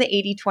just follow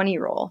the 80-20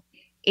 rule.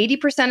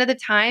 80% of the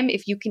time,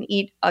 if you can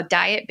eat a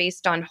diet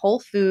based on whole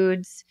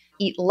foods,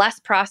 eat less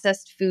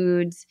processed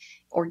foods,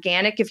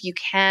 organic if you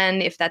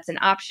can, if that's an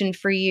option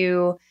for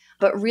you,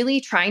 but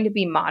really trying to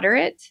be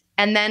moderate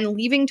and then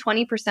leaving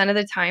 20% of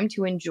the time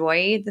to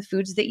enjoy the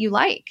foods that you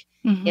like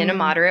in a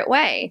moderate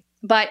way.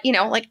 But, I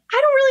don't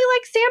really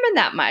like salmon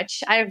that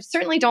much. I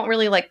certainly don't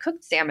really like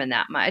cooked salmon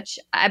that much,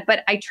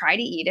 but I try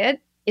to eat it.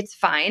 It's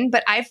fine.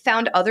 But I've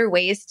found other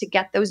ways to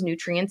get those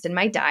nutrients in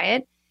my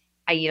diet.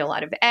 I eat a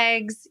lot of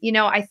eggs.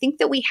 I think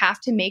that we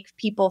have to make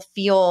people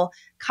feel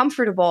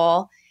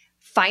comfortable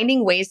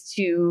finding ways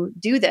to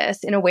do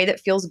this in a way that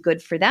feels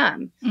good for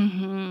them.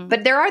 Mm-hmm.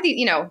 But there are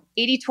the,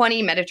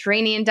 80-20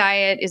 Mediterranean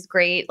diet is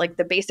great. Like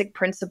the basic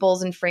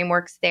principles and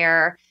frameworks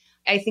there,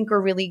 I think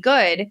are really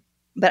good.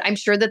 But I'm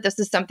sure that this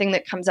is something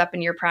that comes up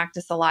in your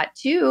practice a lot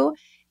too.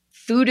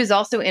 Food is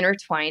also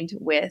intertwined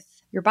with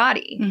your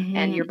body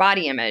and your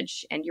body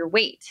image and your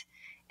weight.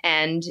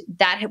 And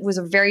that was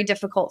a very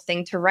difficult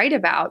thing to write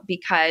about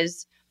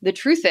because the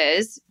truth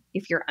is,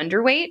 if you're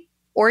underweight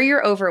or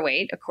you're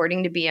overweight,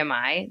 according to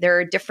BMI, there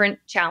are different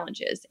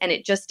challenges. And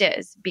it just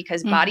is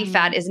because body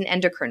fat is an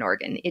endocrine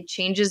organ. It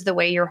changes the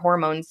way your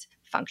hormones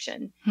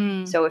function.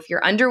 So if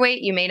you're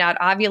underweight, you may not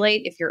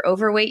ovulate. If you're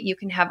overweight, you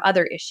can have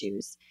other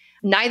issues.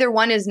 Neither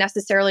one is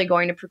necessarily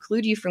going to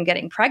preclude you from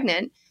getting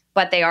pregnant,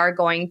 but they are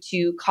going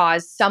to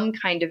cause some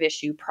kind of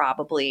issue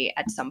probably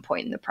at some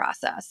point in the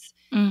process.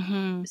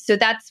 So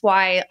that's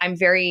why I'm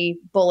very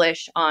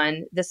bullish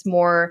on this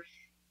more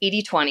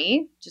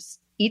 80-20. Just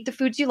eat the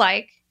foods you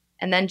like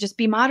and then just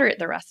be moderate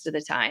the rest of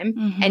the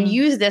time and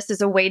use this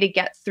as a way to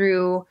get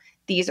through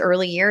these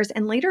early years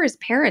and later as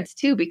parents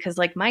too, because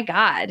my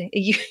God,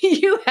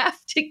 you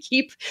have to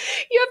keep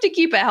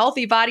a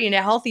healthy body and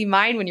a healthy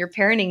mind when you're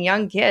parenting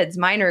young kids.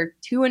 Mine are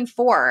 2 and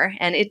 4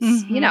 and it's,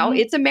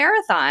 it's a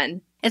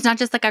marathon. It's not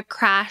just like a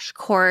crash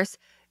course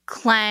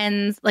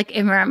cleanse.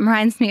 It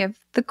reminds me of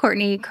the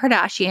Kourtney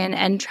Kardashian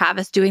and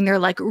Travis doing their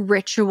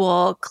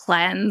ritual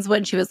cleanse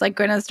when she was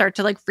going to start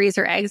to freeze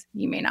her eggs.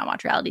 You may not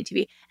watch reality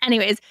TV.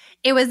 Anyways,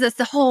 it was this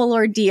whole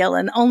ordeal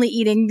and only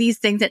eating these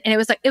things. And it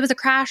was a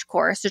crash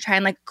course to try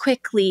and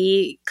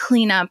quickly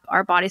clean up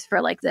our bodies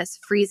for this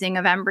freezing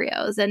of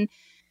embryos. And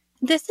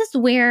this is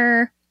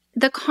where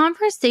the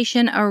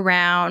conversation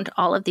around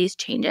all of these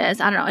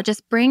changes, I don't know, it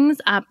just brings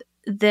up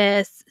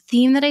this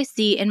theme that I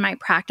see in my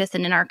practice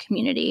and in our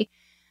community.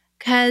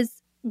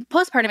 Because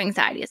postpartum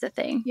anxiety is a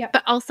thing,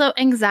 but also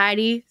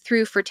anxiety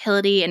through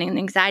fertility and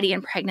anxiety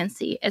in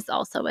pregnancy is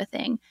also a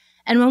thing.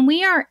 And when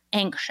we are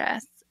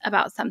anxious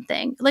about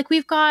something,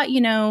 we've got,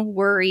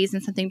 worries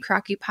and something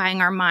preoccupying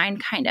our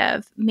mind kind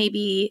of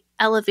maybe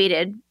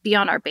elevated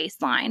beyond our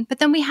baseline. But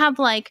then we have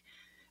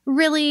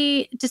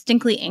really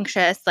distinctly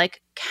anxious,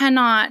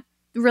 cannot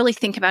really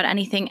think about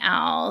anything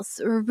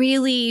else,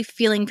 really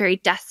feeling very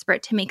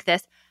desperate to make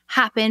this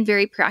happen,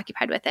 very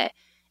preoccupied with it.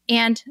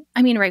 And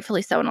I mean,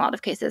 rightfully so in a lot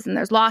of cases. And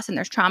there's loss and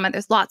there's trauma.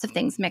 There's lots of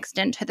things mixed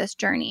into this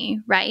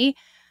journey, right?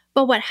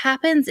 But what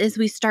happens is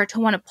we start to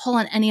want to pull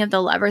on any of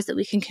the levers that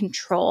we can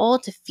control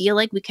to feel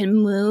like we can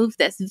move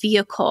this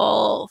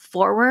vehicle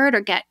forward or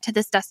get to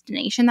this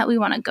destination that we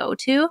want to go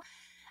to.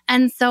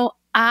 And so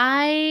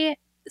I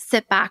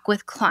sit back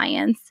with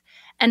clients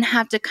and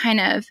have to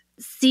kind of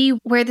see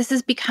where this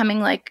is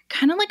becoming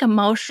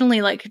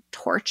emotionally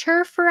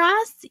torture for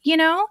us,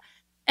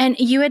 And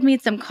you had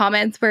made some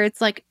comments where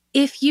it's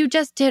if you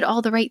just did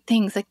all the right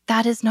things,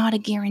 that is not a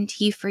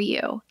guarantee for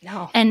you.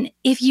 No. And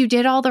if you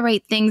did all the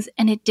right things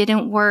and it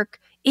didn't work,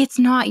 it's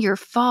not your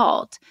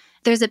fault.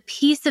 There's a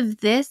piece of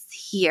this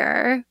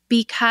here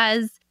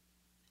because,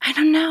 I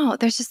don't know,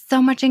 there's just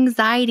so much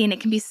anxiety and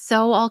it can be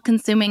so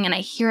all-consuming. And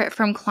I hear it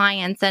from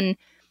clients and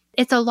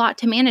it's a lot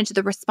to manage,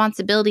 the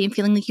responsibility and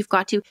feeling like you've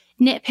got to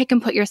nitpick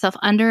and put yourself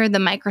under the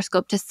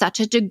microscope to such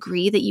a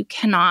degree that you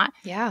cannot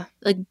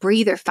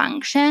breathe or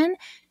function.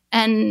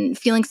 And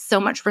feeling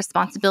so much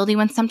responsibility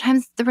when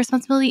sometimes the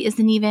responsibility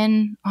isn't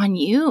even on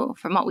you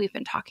from what we've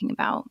been talking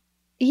about.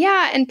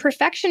 Yeah. And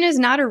perfection is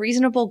not a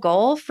reasonable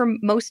goal for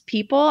most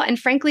people. And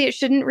frankly, it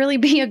shouldn't really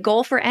be a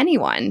goal for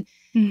anyone.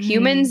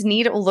 Humans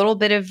need a little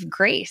bit of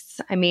grace.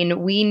 I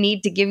mean, we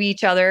need to give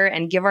each other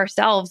and give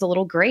ourselves a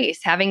little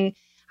grace. I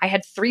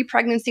had 3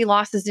 pregnancy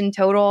losses in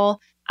total.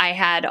 I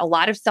had a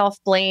lot of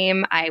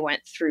self-blame. I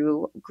went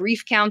through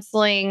grief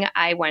counseling.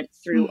 I went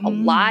through a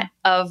lot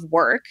of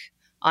work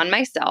on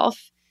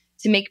myself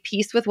to make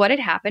peace with what had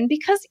happened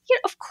because,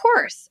 of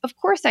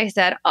course I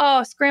said,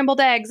 oh, scrambled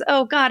eggs.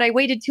 Oh God, I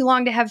waited too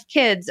long to have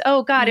kids.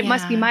 Oh God, it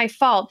must be my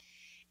fault.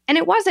 And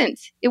it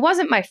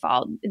wasn't my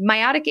fault.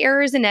 Meiotic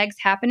errors in eggs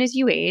happen as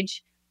you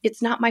age.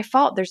 It's not my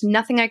fault. There's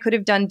nothing I could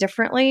have done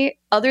differently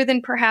other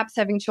than perhaps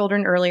having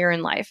children earlier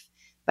in life.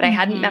 But I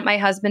hadn't met my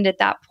husband at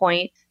that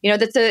point.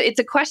 It's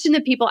a question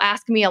that people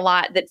ask me a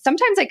lot that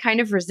sometimes I kind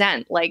of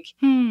resent.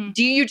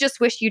 Do you just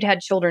wish you'd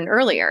had children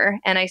earlier?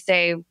 And I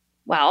say,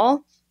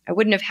 well, I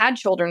wouldn't have had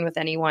children with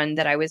anyone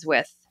that I was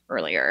with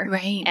earlier.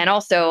 Right. And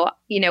also,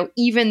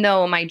 even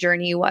though my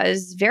journey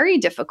was very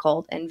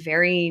difficult and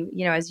very,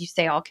 as you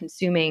say, all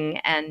consuming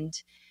and,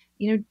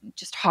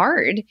 just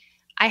hard,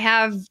 I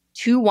have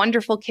 2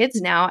 wonderful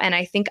kids now. And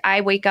I think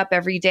I wake up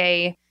every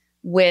day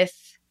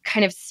with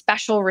kind of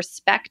special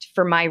respect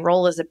for my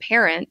role as a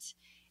parent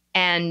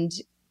and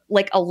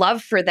a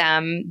love for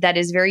them that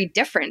is very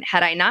different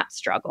had I not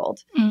struggled.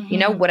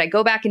 Would I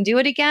go back and do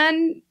it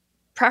again?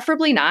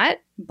 Preferably not,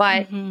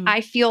 but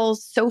I feel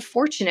so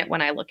fortunate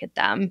when I look at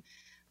them.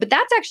 But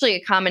that's actually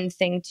a common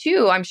thing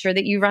too. I'm sure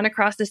that you run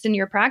across this in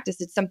your practice.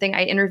 It's something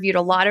I interviewed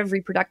a lot of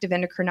reproductive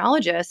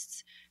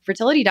endocrinologists,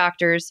 fertility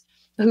doctors,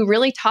 who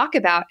really talk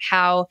about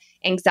how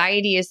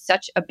anxiety is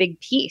such a big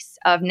piece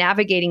of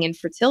navigating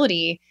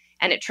infertility,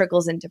 and it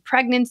trickles into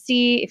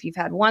pregnancy. If you've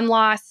had one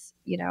loss,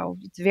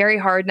 it's very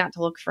hard not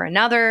to look for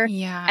another.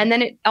 Yeah. And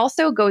then it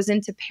also goes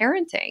into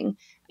parenting.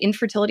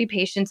 Infertility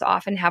patients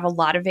often have a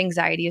lot of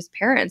anxiety as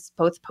parents,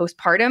 both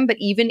postpartum, but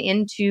even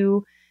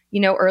into,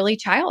 early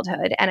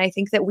childhood. And I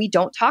think that we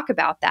don't talk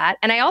about that.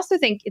 And I also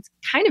think it's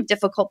kind of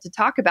difficult to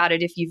talk about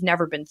it if you've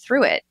never been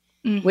through it,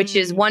 which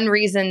is one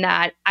reason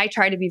that I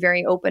try to be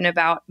very open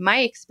about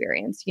my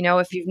experience.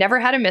 If you've never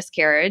had a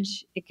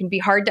miscarriage, it can be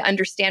hard to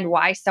understand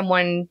why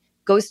someone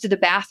goes to the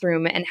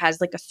bathroom and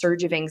has like a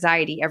surge of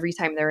anxiety every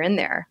time they're in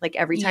there, like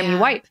every time you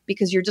wipe,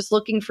 because you're just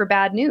looking for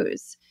bad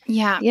news.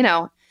 Yeah.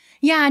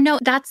 Yeah, no,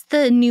 that's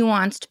the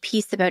nuanced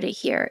piece about it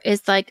here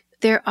is like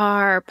there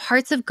are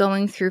parts of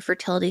going through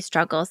fertility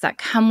struggles that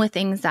come with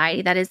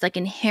anxiety that is like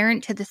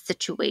inherent to the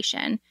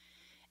situation.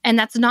 And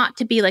that's not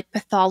to be like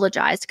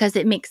pathologized because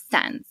it makes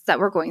sense that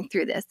we're going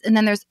through this. And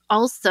then there's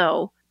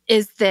also,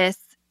 is this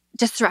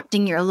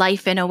disrupting your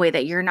life in a way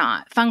that you're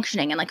not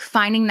functioning? And like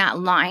finding that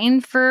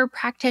line for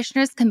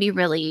practitioners can be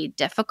really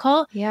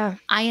difficult. Yeah.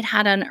 I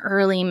had an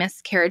early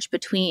miscarriage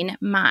between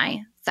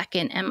my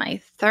second and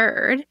my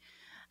third.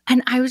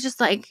 And I was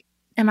just like,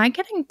 am I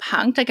getting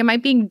punked? Like, am I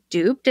being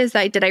duped?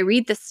 Did I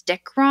read the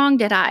stick wrong?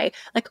 Did I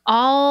like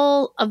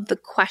all of the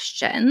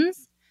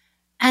questions?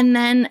 And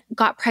then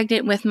got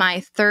pregnant with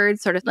my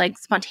third sort of like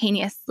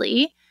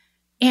spontaneously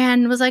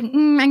and was like,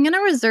 I'm going to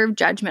reserve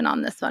judgment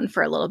on this one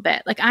for a little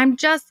bit. Like, I'm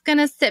just going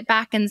to sit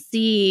back and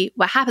see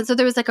what happens. So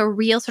there was like a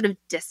real sort of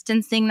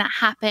distancing that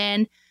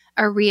happened,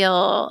 a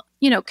real,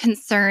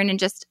 concern and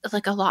just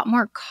like a lot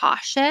more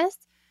cautious.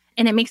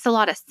 And it makes a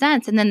lot of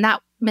sense. And then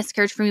that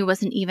miscarriage for me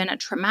wasn't even a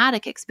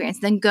traumatic experience.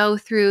 Then go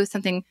through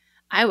something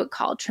I would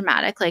call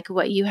traumatic, like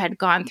what you had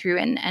gone through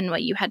and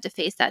what you had to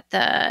face at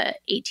the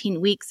 18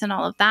 weeks and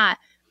all of that.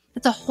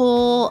 It's a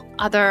whole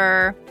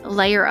other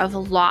layer of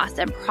loss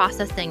and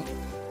processing.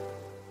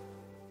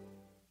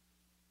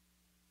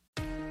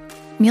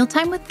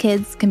 Mealtime with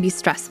kids can be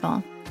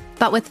stressful,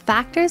 but with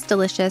Factor's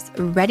delicious,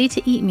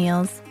 ready-to-eat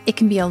meals, it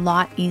can be a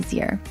lot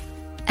easier.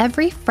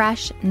 Every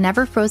fresh,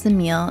 never frozen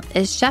meal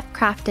is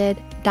chef-crafted,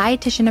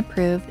 dietitian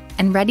approved,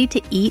 and ready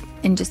to eat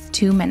in just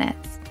 2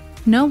 minutes.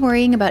 No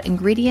worrying about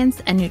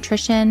ingredients and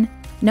nutrition,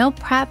 no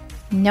prep,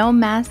 no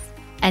mess,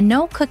 and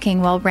no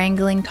cooking while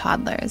wrangling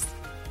toddlers.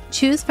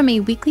 Choose from a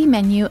weekly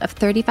menu of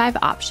 35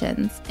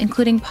 options,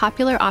 including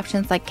popular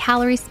options like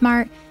Calorie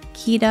Smart,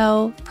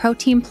 Keto,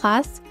 Protein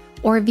Plus,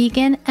 or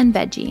Vegan and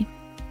Veggie.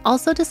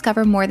 Also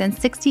discover more than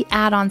 60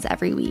 add-ons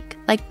every week,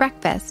 like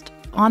breakfast,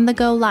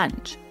 on-the-go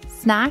lunch,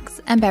 snacks,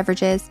 and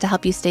beverages to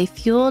help you stay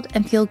fueled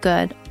and feel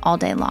good all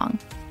day long.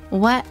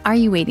 What are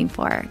you waiting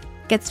for?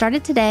 Get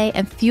started today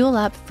and fuel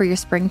up for your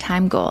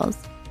springtime goals.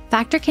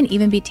 Factor can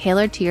even be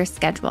tailored to your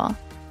schedule.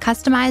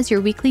 Customize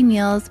your weekly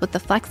meals with the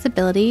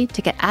flexibility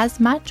to get as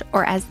much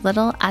or as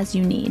little as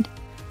you need.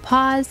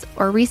 Pause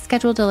or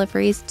reschedule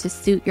deliveries to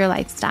suit your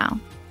lifestyle.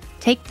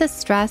 Take the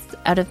stress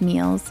out of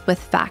meals with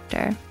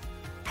Factor.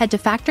 Head to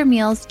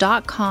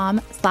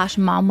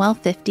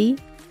factormeals.com/momwell50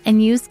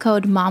 and use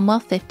code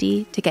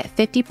momwell50 to get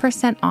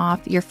 50%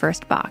 off your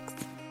first box.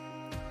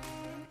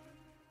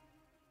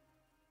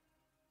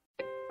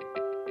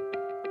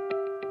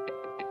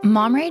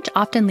 Mom rage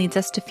often leads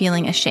us to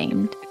feeling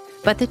ashamed,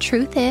 but the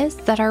truth is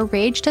that our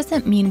rage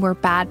doesn't mean we're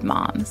bad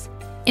moms.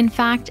 In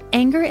fact,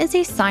 anger is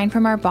a sign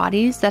from our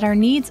bodies that our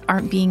needs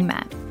aren't being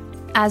met.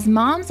 As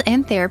moms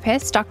and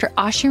therapists, Dr.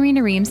 Ashireen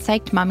Nareem,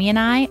 Psyched Mommy, and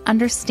I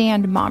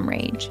understand mom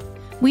rage.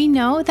 We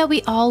know that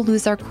we all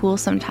lose our cool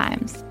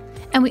sometimes.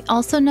 And we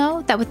also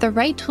know that with the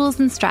right tools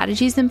and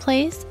strategies in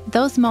place,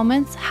 those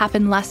moments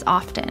happen less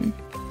often.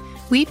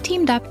 We've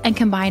teamed up and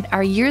combined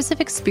our years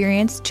of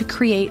experience to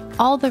create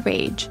All the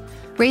Rage,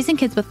 Raising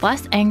Kids with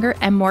Less Anger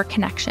and More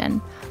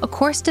Connection, a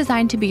course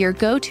designed to be your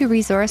go-to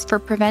resource for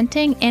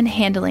preventing and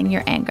handling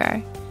your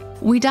anger.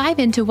 We dive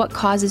into what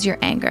causes your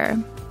anger,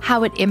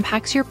 how it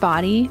impacts your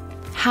body,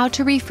 how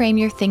to reframe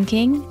your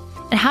thinking,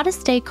 and how to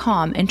stay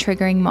calm in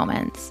triggering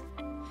moments.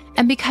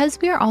 And because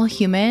we are all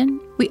human,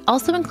 we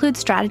also include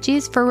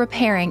strategies for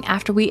repairing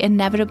after we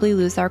inevitably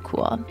lose our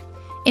cool.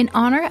 In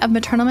honor of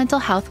Maternal Mental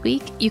Health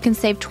Week, you can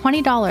save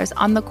 $20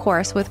 on the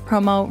course with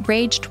promo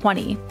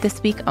RAGE20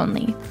 this week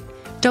only.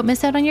 Don't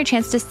miss out on your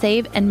chance to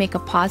save and make a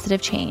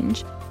positive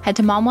change. Head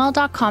to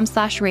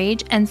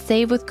momwell.com/rage and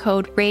save with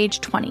code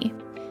RAGE20.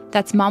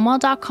 That's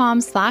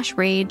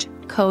momwell.com/rage,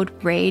 code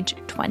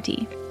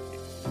RAGE20.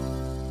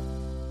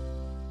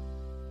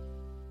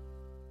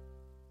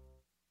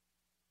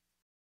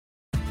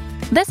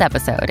 This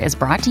episode is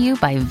brought to you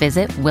by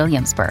Visit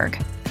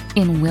Williamsburg.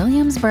 In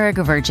Williamsburg,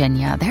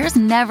 Virginia, there's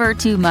never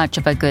too much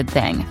of a good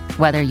thing.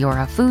 Whether you're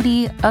a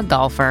foodie, a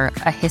golfer,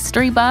 a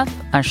history buff,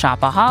 a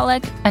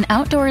shopaholic, an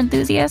outdoor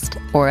enthusiast,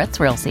 or a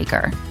thrill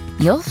seeker,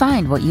 you'll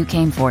find what you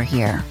came for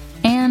here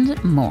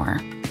more.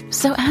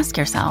 So ask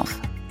yourself,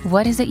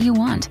 what is it you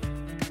want?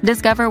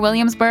 Discover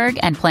Williamsburg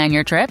and plan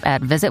your trip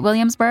at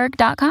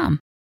visitwilliamsburg.com.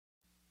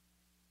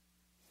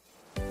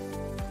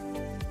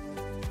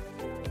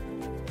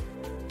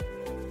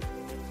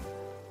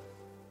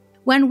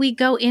 When we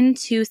go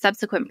into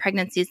subsequent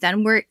pregnancies,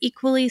 then we're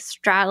equally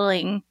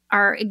straddling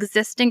our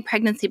existing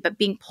pregnancy, but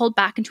being pulled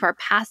back into our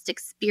past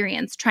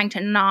experience, trying to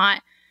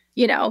not,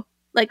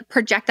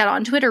 project that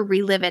onto it or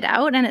relive it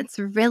out. And it's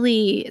a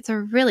really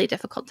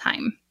difficult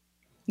time.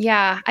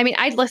 Yeah. I mean,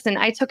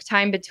 I took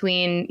time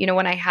between,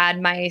 when I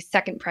had my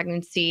second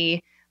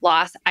pregnancy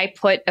loss, I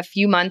put a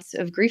few months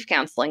of grief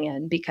counseling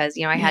in because,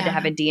 I had to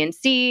have a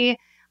DNC.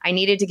 I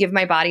needed to give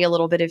my body a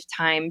little bit of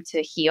time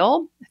to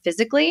heal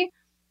physically.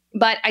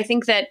 But I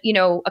think that,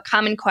 a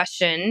common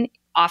question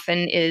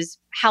often is,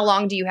 how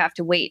long do you have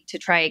to wait to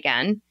try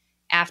again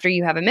after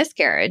you have a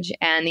miscarriage?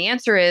 And the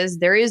answer is,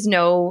 there is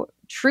no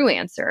true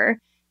answer.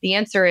 The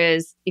answer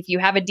is, if you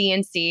have a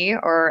DNC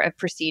or a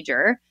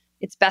procedure,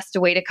 it's best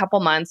to wait a couple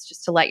months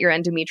just to let your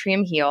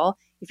endometrium heal.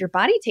 If your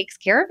body takes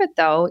care of it,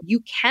 though, you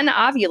can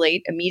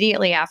ovulate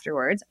immediately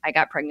afterwards. I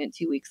got pregnant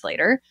 2 weeks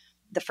later,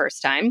 the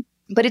first time.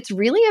 But it's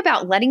really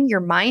about letting your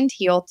mind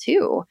heal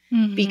too,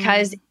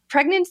 because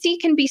pregnancy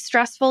can be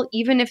stressful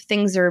even if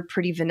things are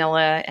pretty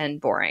vanilla and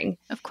boring.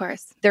 Of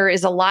course. There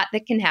is a lot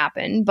that can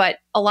happen, but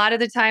a lot of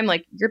the time,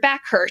 like your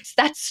back hurts,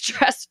 that's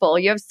stressful.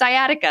 You have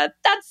sciatica,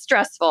 that's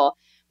stressful.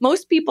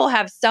 Most people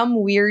have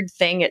some weird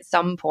thing at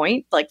some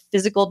point, like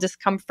physical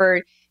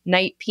discomfort,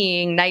 night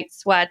peeing, night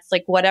sweats,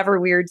 like whatever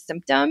weird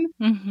symptom.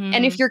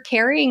 And if you're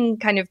carrying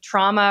kind of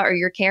trauma or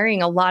you're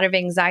carrying a lot of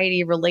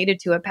anxiety related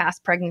to a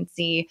past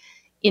pregnancy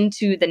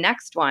into the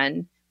next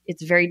one,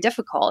 it's very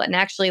difficult. And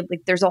actually,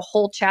 there's a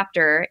whole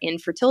chapter in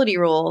Fertility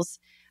Rules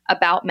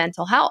about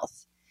mental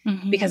health,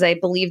 because I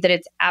believe that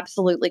it's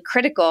absolutely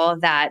critical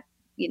that,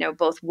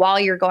 both while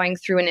you're going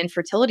through an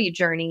infertility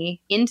journey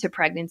into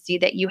pregnancy,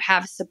 that you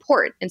have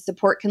support. And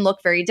support can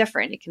look very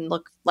different. It can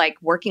look like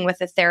working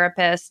with a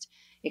therapist.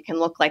 It can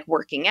look like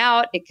working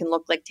out. It can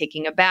look like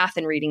taking a bath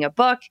and reading a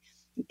book.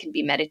 It can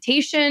be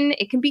meditation.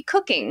 It can be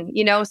cooking,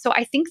 So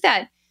I think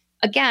that,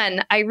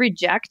 again, I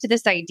reject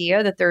this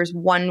idea that there's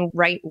one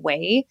right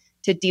way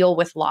to deal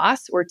with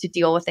loss or to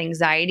deal with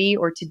anxiety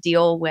or to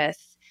deal with,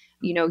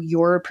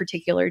 your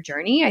particular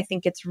journey. I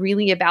think it's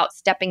really about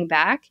stepping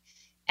back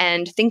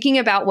and thinking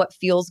about what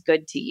feels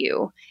good to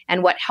you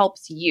and what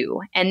helps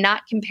you, and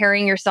not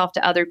comparing yourself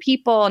to other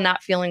people,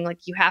 not feeling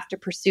like you have to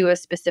pursue a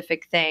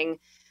specific thing,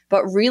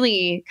 but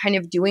really kind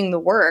of doing the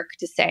work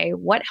to say,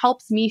 what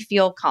helps me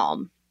feel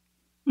calm?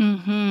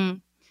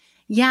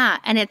 Yeah.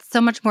 And it's so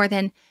much more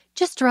than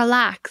just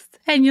relax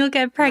and you'll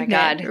get pregnant. Oh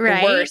my God,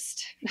 right? The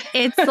worst.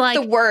 It's like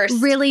the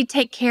worst. Really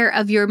take care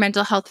of your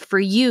mental health for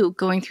you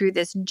going through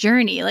this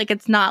journey. Like,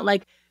 it's not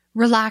like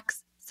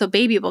relax so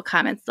baby will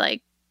come. It's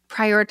like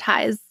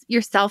prioritize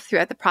yourself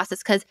throughout the process.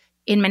 Because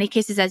in many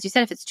cases, as you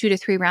said, if it's 2 to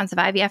 3 rounds of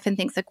IVF and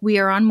things, like, we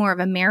are on more of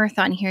a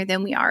marathon here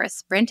than we are a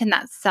sprint. And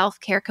that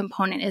self-care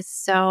component is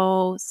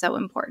so, so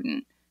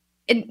important.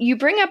 And you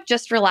bring up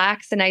just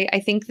relax. And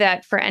I think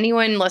that for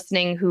anyone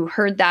listening who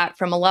heard that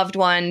from a loved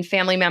one,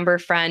 family member,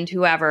 friend,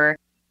 whoever,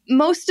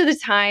 most of the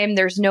time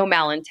there's no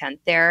malintent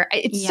there.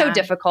 It's so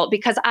difficult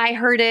because I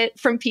heard it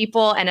from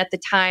people. And at the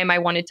time I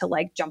wanted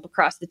to jump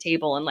across the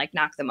table and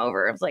knock them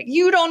over. I was like,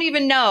 you don't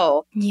even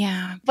know.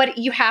 Yeah. But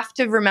you have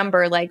to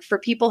remember, for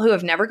people who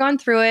have never gone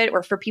through it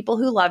or for people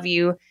who love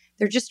you,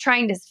 they're just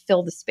trying to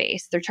fill the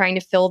space. They're trying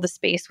to fill the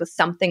space with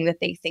something that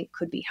they think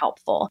could be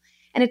helpful.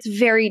 And it's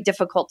very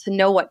difficult to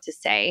know what to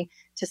say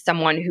to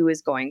someone who is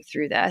going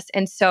through this.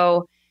 And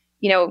so,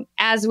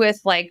 as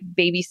with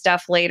baby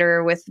stuff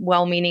later with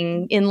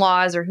well-meaning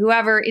in-laws or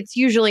whoever, it's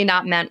usually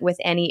not meant with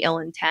any ill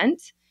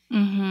intent.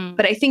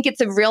 But I think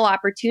it's a real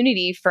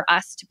opportunity for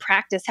us to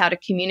practice how to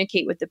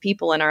communicate with the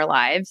people in our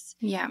lives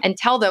and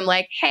tell them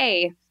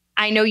hey,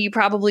 I know you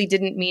probably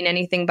didn't mean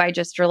anything by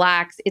just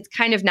relax. It's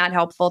kind of not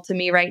helpful to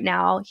me right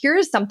now.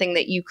 Here's something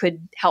that you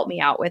could help me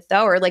out with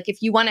though. Or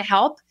if you want to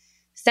help,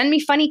 send me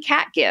funny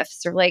cat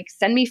gifs or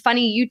send me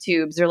funny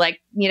YouTubes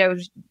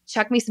or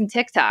chuck me some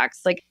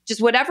TikToks,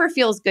 just whatever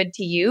feels good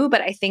to you.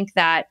 But I think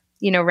that,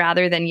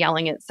 rather than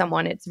yelling at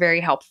someone, it's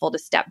very helpful to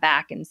step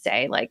back and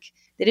say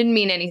they didn't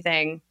mean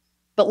anything,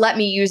 but let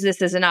me use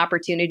this as an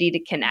opportunity to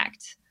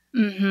connect.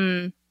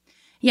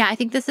 Yeah, I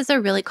think this is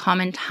a really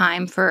common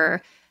time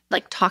for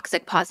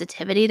toxic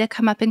positivity to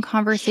come up in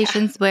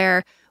conversations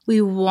where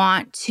we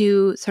want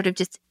to sort of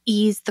just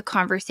ease the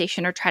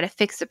conversation or try to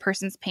fix the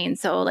person's pain.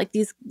 So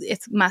it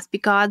must be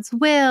God's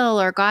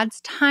will or God's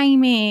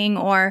timing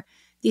or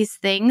these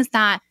things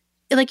that,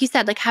 like you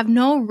said, have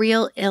no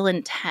real ill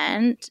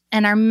intent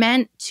and are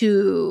meant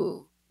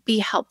to be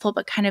helpful,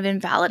 but kind of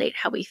invalidate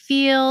how we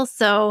feel.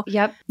 So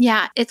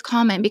yeah, it's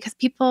common because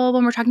people,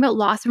 when we're talking about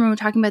loss and when we're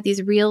talking about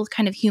these real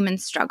kind of human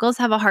struggles,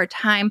 have a hard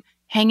time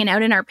hanging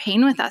out in our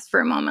pain with us for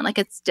a moment.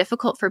 It's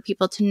difficult for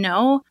people to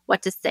know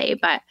what to say,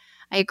 but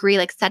I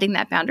agree, setting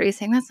that boundary,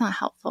 saying that's not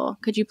helpful.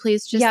 Could you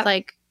please just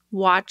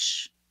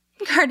watch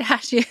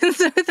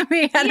Kardashians with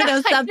me. I don't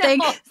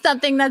know,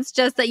 something that's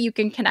just that you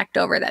can connect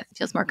over that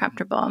feels more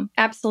comfortable.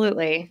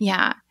 Absolutely.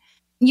 Yeah.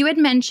 You had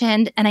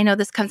mentioned, and I know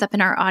this comes up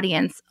in our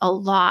audience a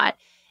lot,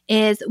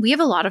 is we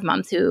have a lot of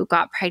moms who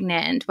got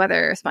pregnant,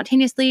 whether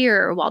spontaneously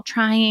or while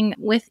trying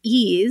with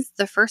ease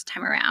the first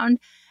time around,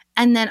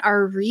 and then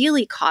are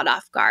really caught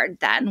off guard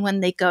then when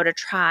they go to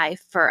try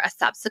for a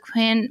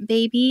subsequent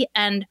baby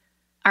and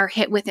are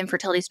hit with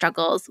infertility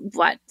struggles,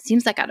 what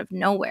seems like out of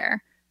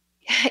nowhere.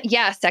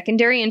 Yeah,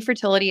 secondary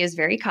infertility is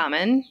very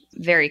common,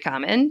 very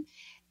common.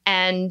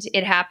 And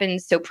it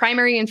happens, so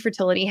primary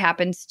infertility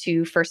happens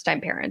to first-time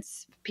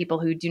parents, people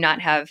who do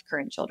not have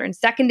current children.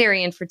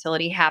 Secondary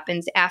infertility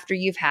happens after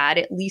you've had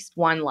at least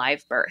one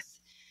live birth.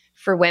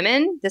 For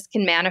women, this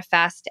can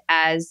manifest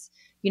as,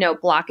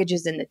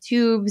 blockages in the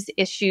tubes,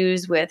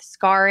 issues with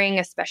scarring,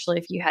 especially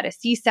if you had a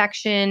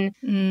C-section.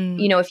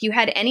 If you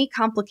had any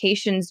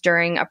complications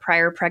during a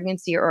prior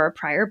pregnancy or a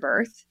prior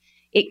birth,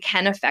 it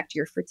can affect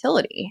your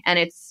fertility. And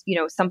it's,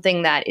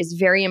 something that is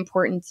very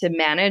important to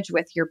manage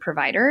with your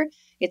provider.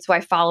 It's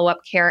why follow-up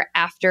care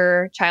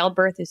after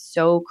childbirth is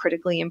so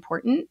critically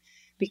important,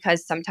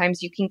 because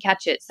sometimes you can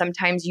catch it.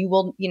 Sometimes you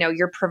will,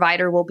 your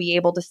provider will be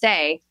able to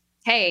say,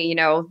 hey,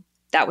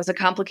 that was a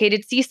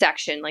complicated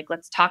C-section. Like,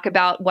 let's talk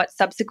about what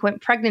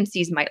subsequent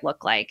pregnancies might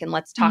look like. And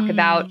let's talk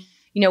about,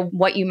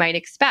 what you might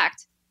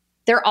expect.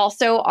 There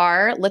also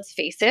are, let's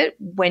face it,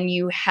 when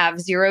you have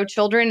 0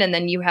 children and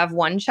then you have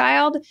 1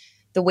 child,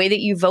 the way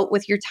that you vote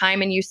with your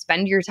time and you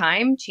spend your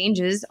time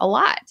changes a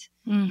lot.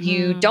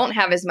 You don't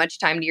have as much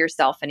time to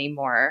yourself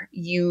anymore.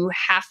 You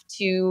have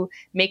to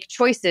make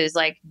choices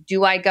like,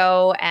 do I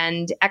go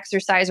and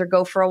exercise or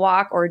go for a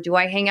walk, or do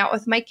I hang out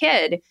with my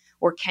kid?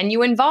 Or can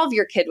you involve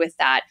your kid with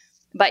that?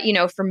 But,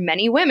 for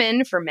many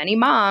women, for many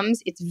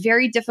moms, it's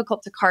very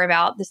difficult to carve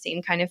out the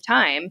same kind of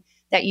time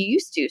that you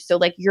used to. So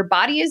like your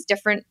body is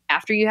different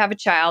after you have a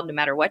child, no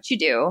matter what you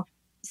do.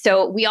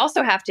 So we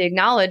also have to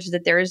acknowledge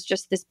that there is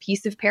just this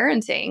piece of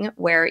parenting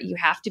where you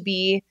have to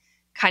be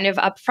kind of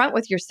upfront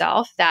with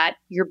yourself that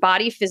your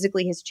body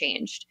physically has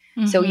changed.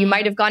 So you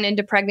might have gone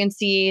into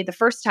pregnancy the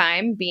first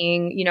time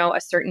being,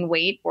 a certain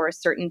weight or a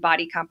certain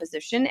body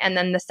composition. And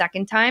then the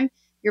second time,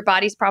 your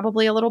body's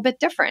probably a little bit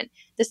different.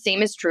 The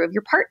same is true of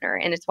your partner.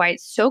 And it's why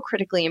it's so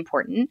critically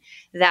important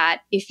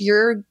that if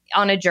you're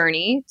on a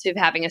journey to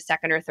having a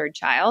second or third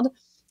child,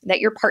 that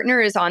your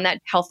partner is on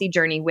that healthy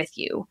journey with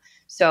you.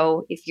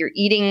 So if you're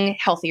eating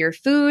healthier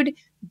food,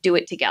 do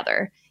it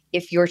together.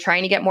 If you're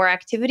trying to get more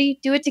activity,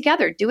 do it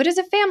together. Do it as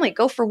a family.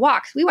 Go for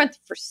walks. We went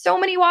for so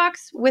many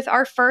walks with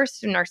our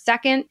first and our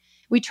second.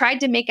 We tried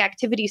to make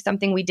activity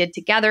something we did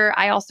together.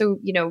 I also,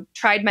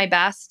 tried my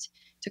best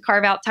to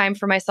carve out time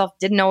for myself.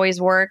 Didn't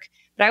always work.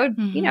 But I would,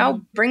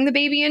 bring the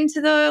baby into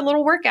the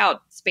little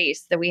workout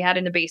space that we had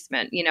in the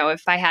basement,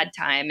 if I had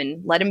time,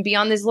 and let him be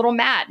on this little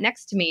mat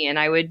next to me. And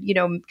I would,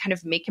 kind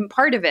of make him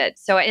part of it.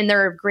 So, and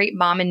there are great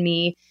mom and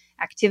me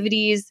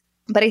activities.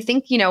 But I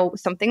think,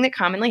 something that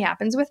commonly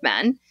happens with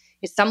men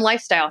is some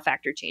lifestyle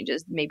factor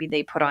changes. Maybe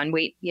they put on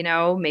weight,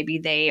 maybe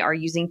they are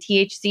using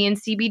THC and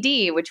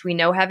CBD, which we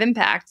know have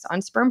impacts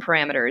on sperm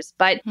parameters.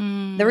 But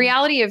the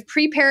reality of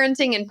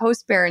pre-parenting and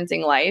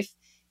post-parenting life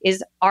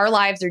is our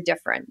lives are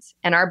different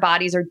and our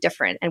bodies are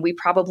different, and we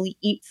probably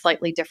eat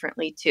slightly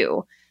differently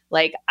too.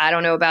 Like, I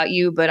don't know about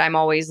you, but I'm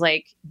always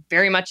like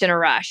very much in a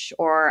rush,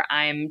 or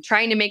I'm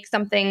trying to make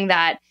something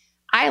that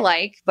I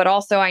like, but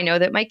also I know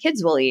that my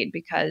kids will eat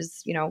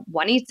because,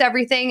 one eats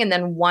everything and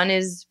then one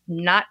is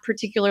not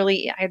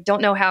particularly, I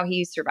don't know how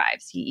he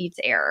survives. He eats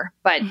air,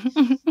 but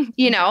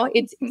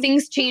it's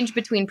things change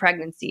between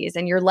pregnancies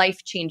and your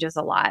life changes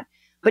a lot,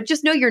 but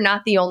just know you're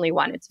not the only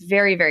one. It's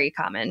very, very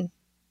common.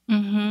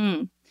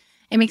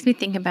 It makes me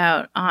think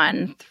about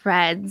on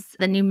Threads,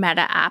 the new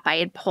Meta app. I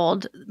had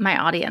polled my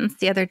audience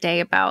the other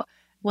day about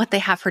what they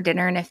have for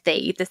dinner and if they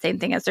eat the same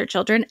thing as their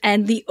children.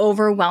 And the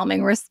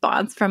overwhelming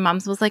response from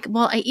moms was like,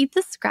 well, I eat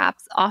the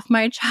scraps off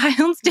my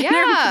child's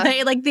dinner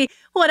plate, like the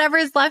whatever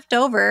is left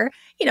over,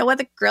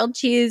 whether grilled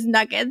cheese,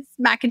 nuggets,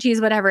 mac and cheese,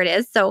 whatever it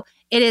is. So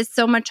it is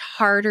so much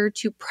harder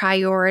to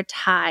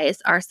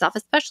prioritize ourselves,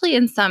 especially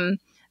in some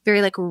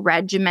very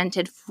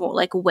regimented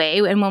way.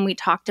 And when we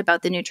talked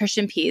about the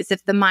nutrition piece,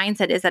 if the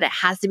mindset is that it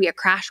has to be a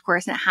crash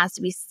course and it has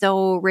to be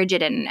so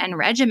rigid and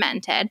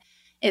regimented,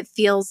 it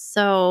feels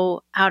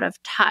so out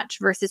of touch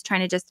versus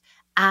trying to just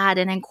add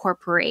and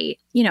incorporate,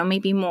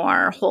 maybe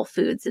more whole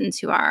foods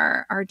into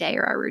our day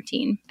or our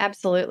routine.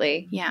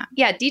 Absolutely. Yeah.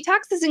 Yeah.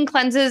 Detoxes and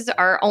cleanses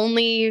are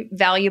only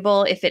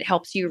valuable if it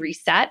helps you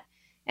reset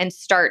and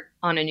start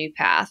on a new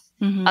path.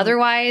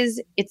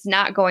 Otherwise, it's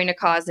not going to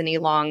cause any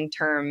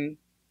long-term,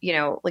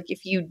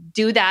 if you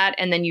do that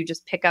and then you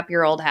just pick up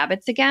your old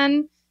habits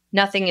again,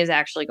 nothing is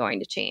actually going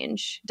to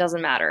change.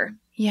 Doesn't matter.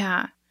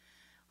 Yeah.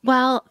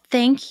 Well,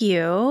 thank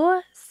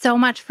you so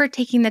much for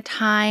taking the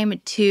time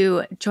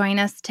to join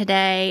us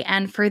today.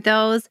 And for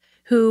those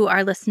who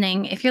are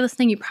listening, if you're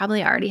listening, you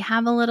probably already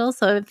have a little.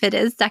 So if it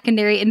is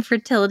secondary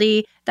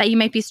infertility that you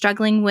might be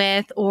struggling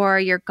with, or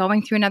you're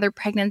going through another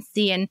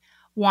pregnancy and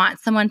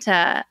want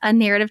a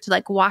narrative to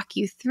like walk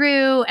you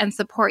through and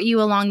support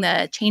you along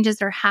the changes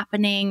that are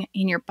happening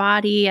in your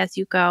body as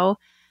you go,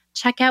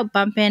 check out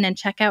Bumpin' and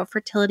check out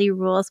Fertility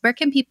Rules. Where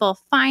can people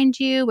find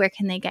you? Where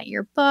can they get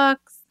your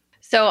books?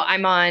 So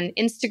I'm on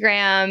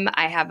Instagram.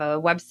 I have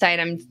a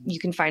website. You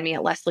can find me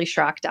at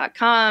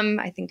leslieschrock.com.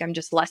 I think I'm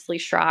just Leslie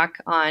Schrock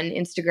on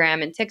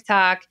Instagram and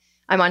TikTok.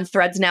 I'm on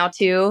Threads now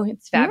too.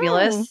 It's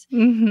fabulous.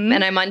 Mm-hmm.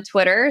 And I'm on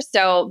Twitter.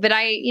 But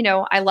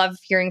I love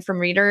hearing from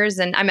readers,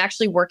 and I'm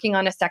actually working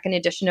on a second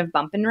edition of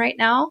Bumpin' right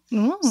now.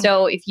 Ooh.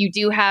 So if you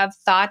do have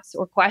thoughts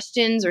or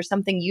questions or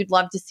something you'd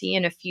love to see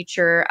in a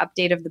future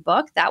update of the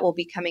book, that will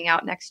be coming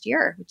out next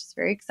year, which is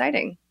very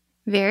exciting.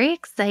 Very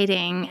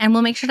exciting. And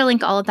we'll make sure to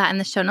link all of that in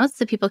the show notes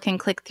so people can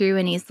click through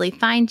and easily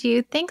find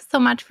you. Thanks so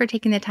much for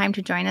taking the time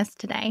to join us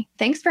today.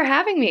 Thanks for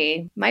having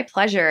me. My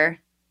pleasure.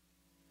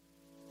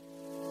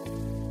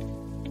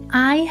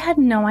 I had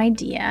no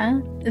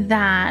idea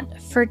that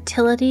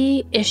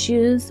fertility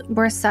issues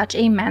were such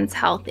a men's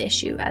health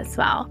issue as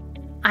well.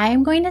 I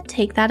am going to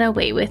take that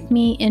away with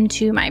me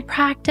into my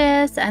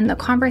practice and the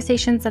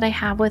conversations that I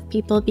have with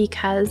people,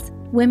 because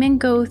women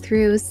go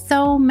through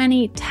so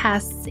many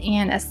tests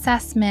and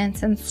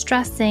assessments and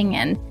stressing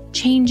and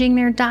changing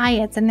their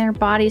diets and their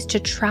bodies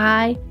to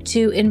try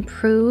to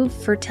improve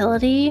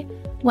fertility,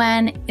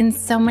 when in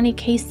so many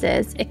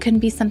cases it could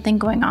be something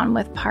going on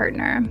with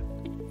partner.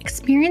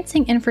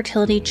 Experiencing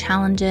infertility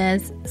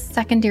challenges,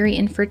 secondary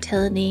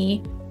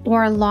infertility,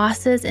 or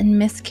losses and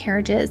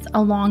miscarriages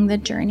along the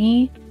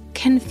journey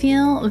can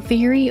feel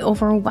very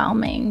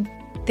overwhelming.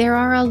 There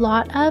are a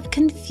lot of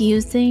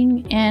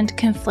confusing and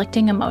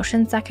conflicting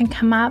emotions that can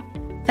come up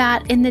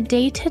that in the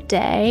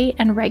day-to-day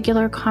and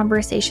regular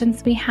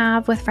conversations we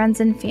have with friends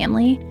and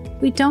family,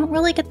 we don't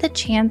really get the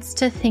chance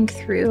to think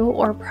through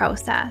or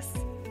process.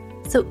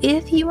 So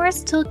if you are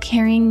still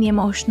carrying the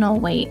emotional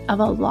weight of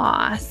a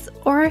loss,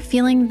 or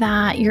feeling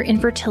that your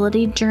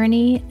infertility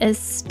journey is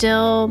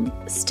still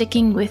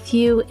sticking with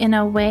you in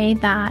a way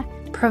that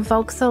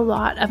provokes a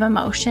lot of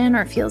emotion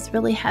or feels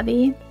really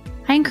heavy,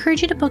 I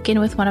encourage you to book in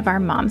with one of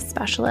our mom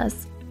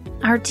specialists.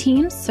 Our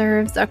team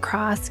serves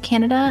across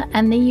Canada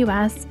and the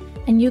US,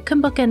 and you can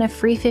book in a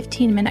free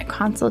 15-minute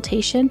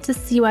consultation to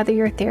see whether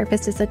your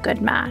therapist is a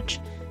good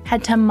match.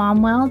 Head to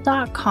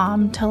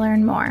momwell.com to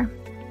learn more.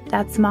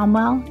 That's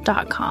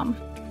momwell.com.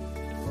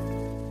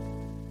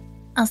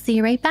 I'll see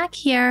you right back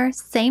here,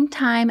 same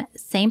time,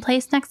 same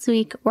place next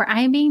week, where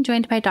I am being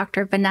joined by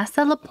Dr.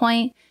 Vanessa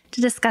Lapointe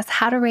to discuss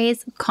how to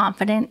raise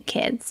confident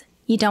kids.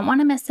 You don't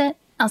want to miss it.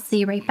 I'll see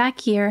you right back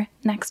here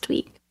next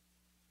week.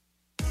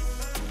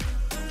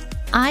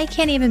 I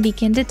can't even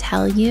begin to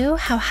tell you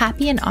how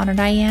happy and honored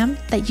I am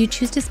that you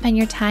choose to spend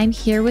your time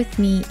here with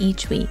me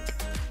each week.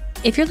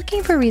 If you're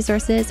looking for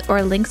resources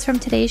or links from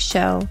today's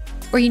show,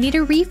 or you need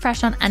a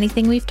refresh on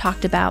anything we've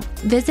talked about,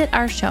 visit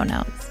our show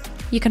notes.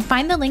 You can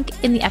find the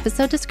link in the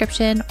episode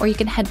description, or you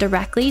can head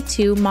directly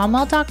to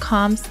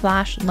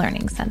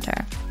momwell.com/learning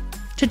center.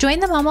 To join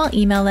the Momwell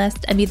email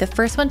list and be the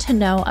first one to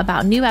know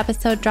about new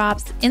episode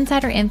drops,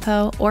 insider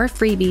info, or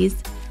freebies,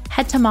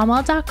 head to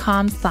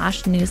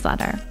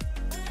momwell.com/newsletter.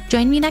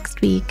 Join me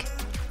next week.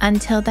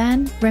 Until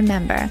then,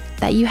 remember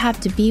that you have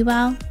to be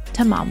well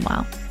to mom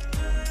well.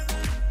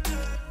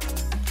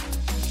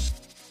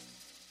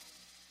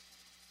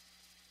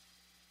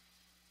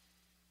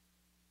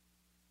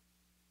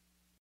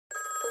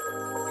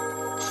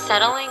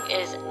 Settling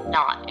is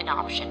not an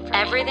option for me.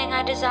 Everything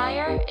I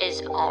desire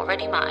is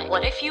already mine.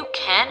 What if you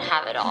can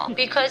have it all?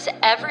 Because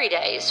every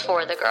day is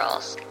for the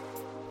girls.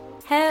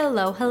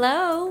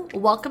 Hello.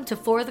 Welcome to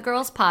For the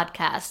Girls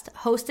podcast,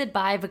 hosted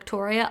by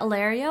Victoria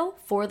Alario,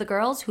 for the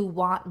girls who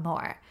want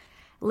more.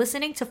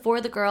 Listening to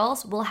For the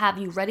Girls will have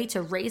you ready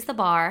to raise the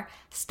bar,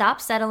 stop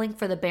settling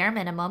for the bare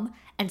minimum,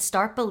 and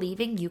start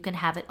believing you can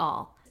have it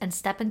all, and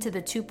step into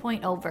the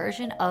 2.0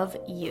 version of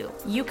you.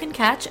 You can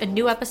catch a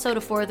new episode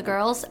of For the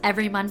Girls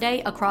every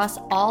Monday across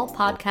all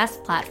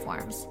podcast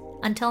platforms.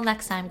 Until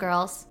next time,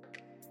 girls.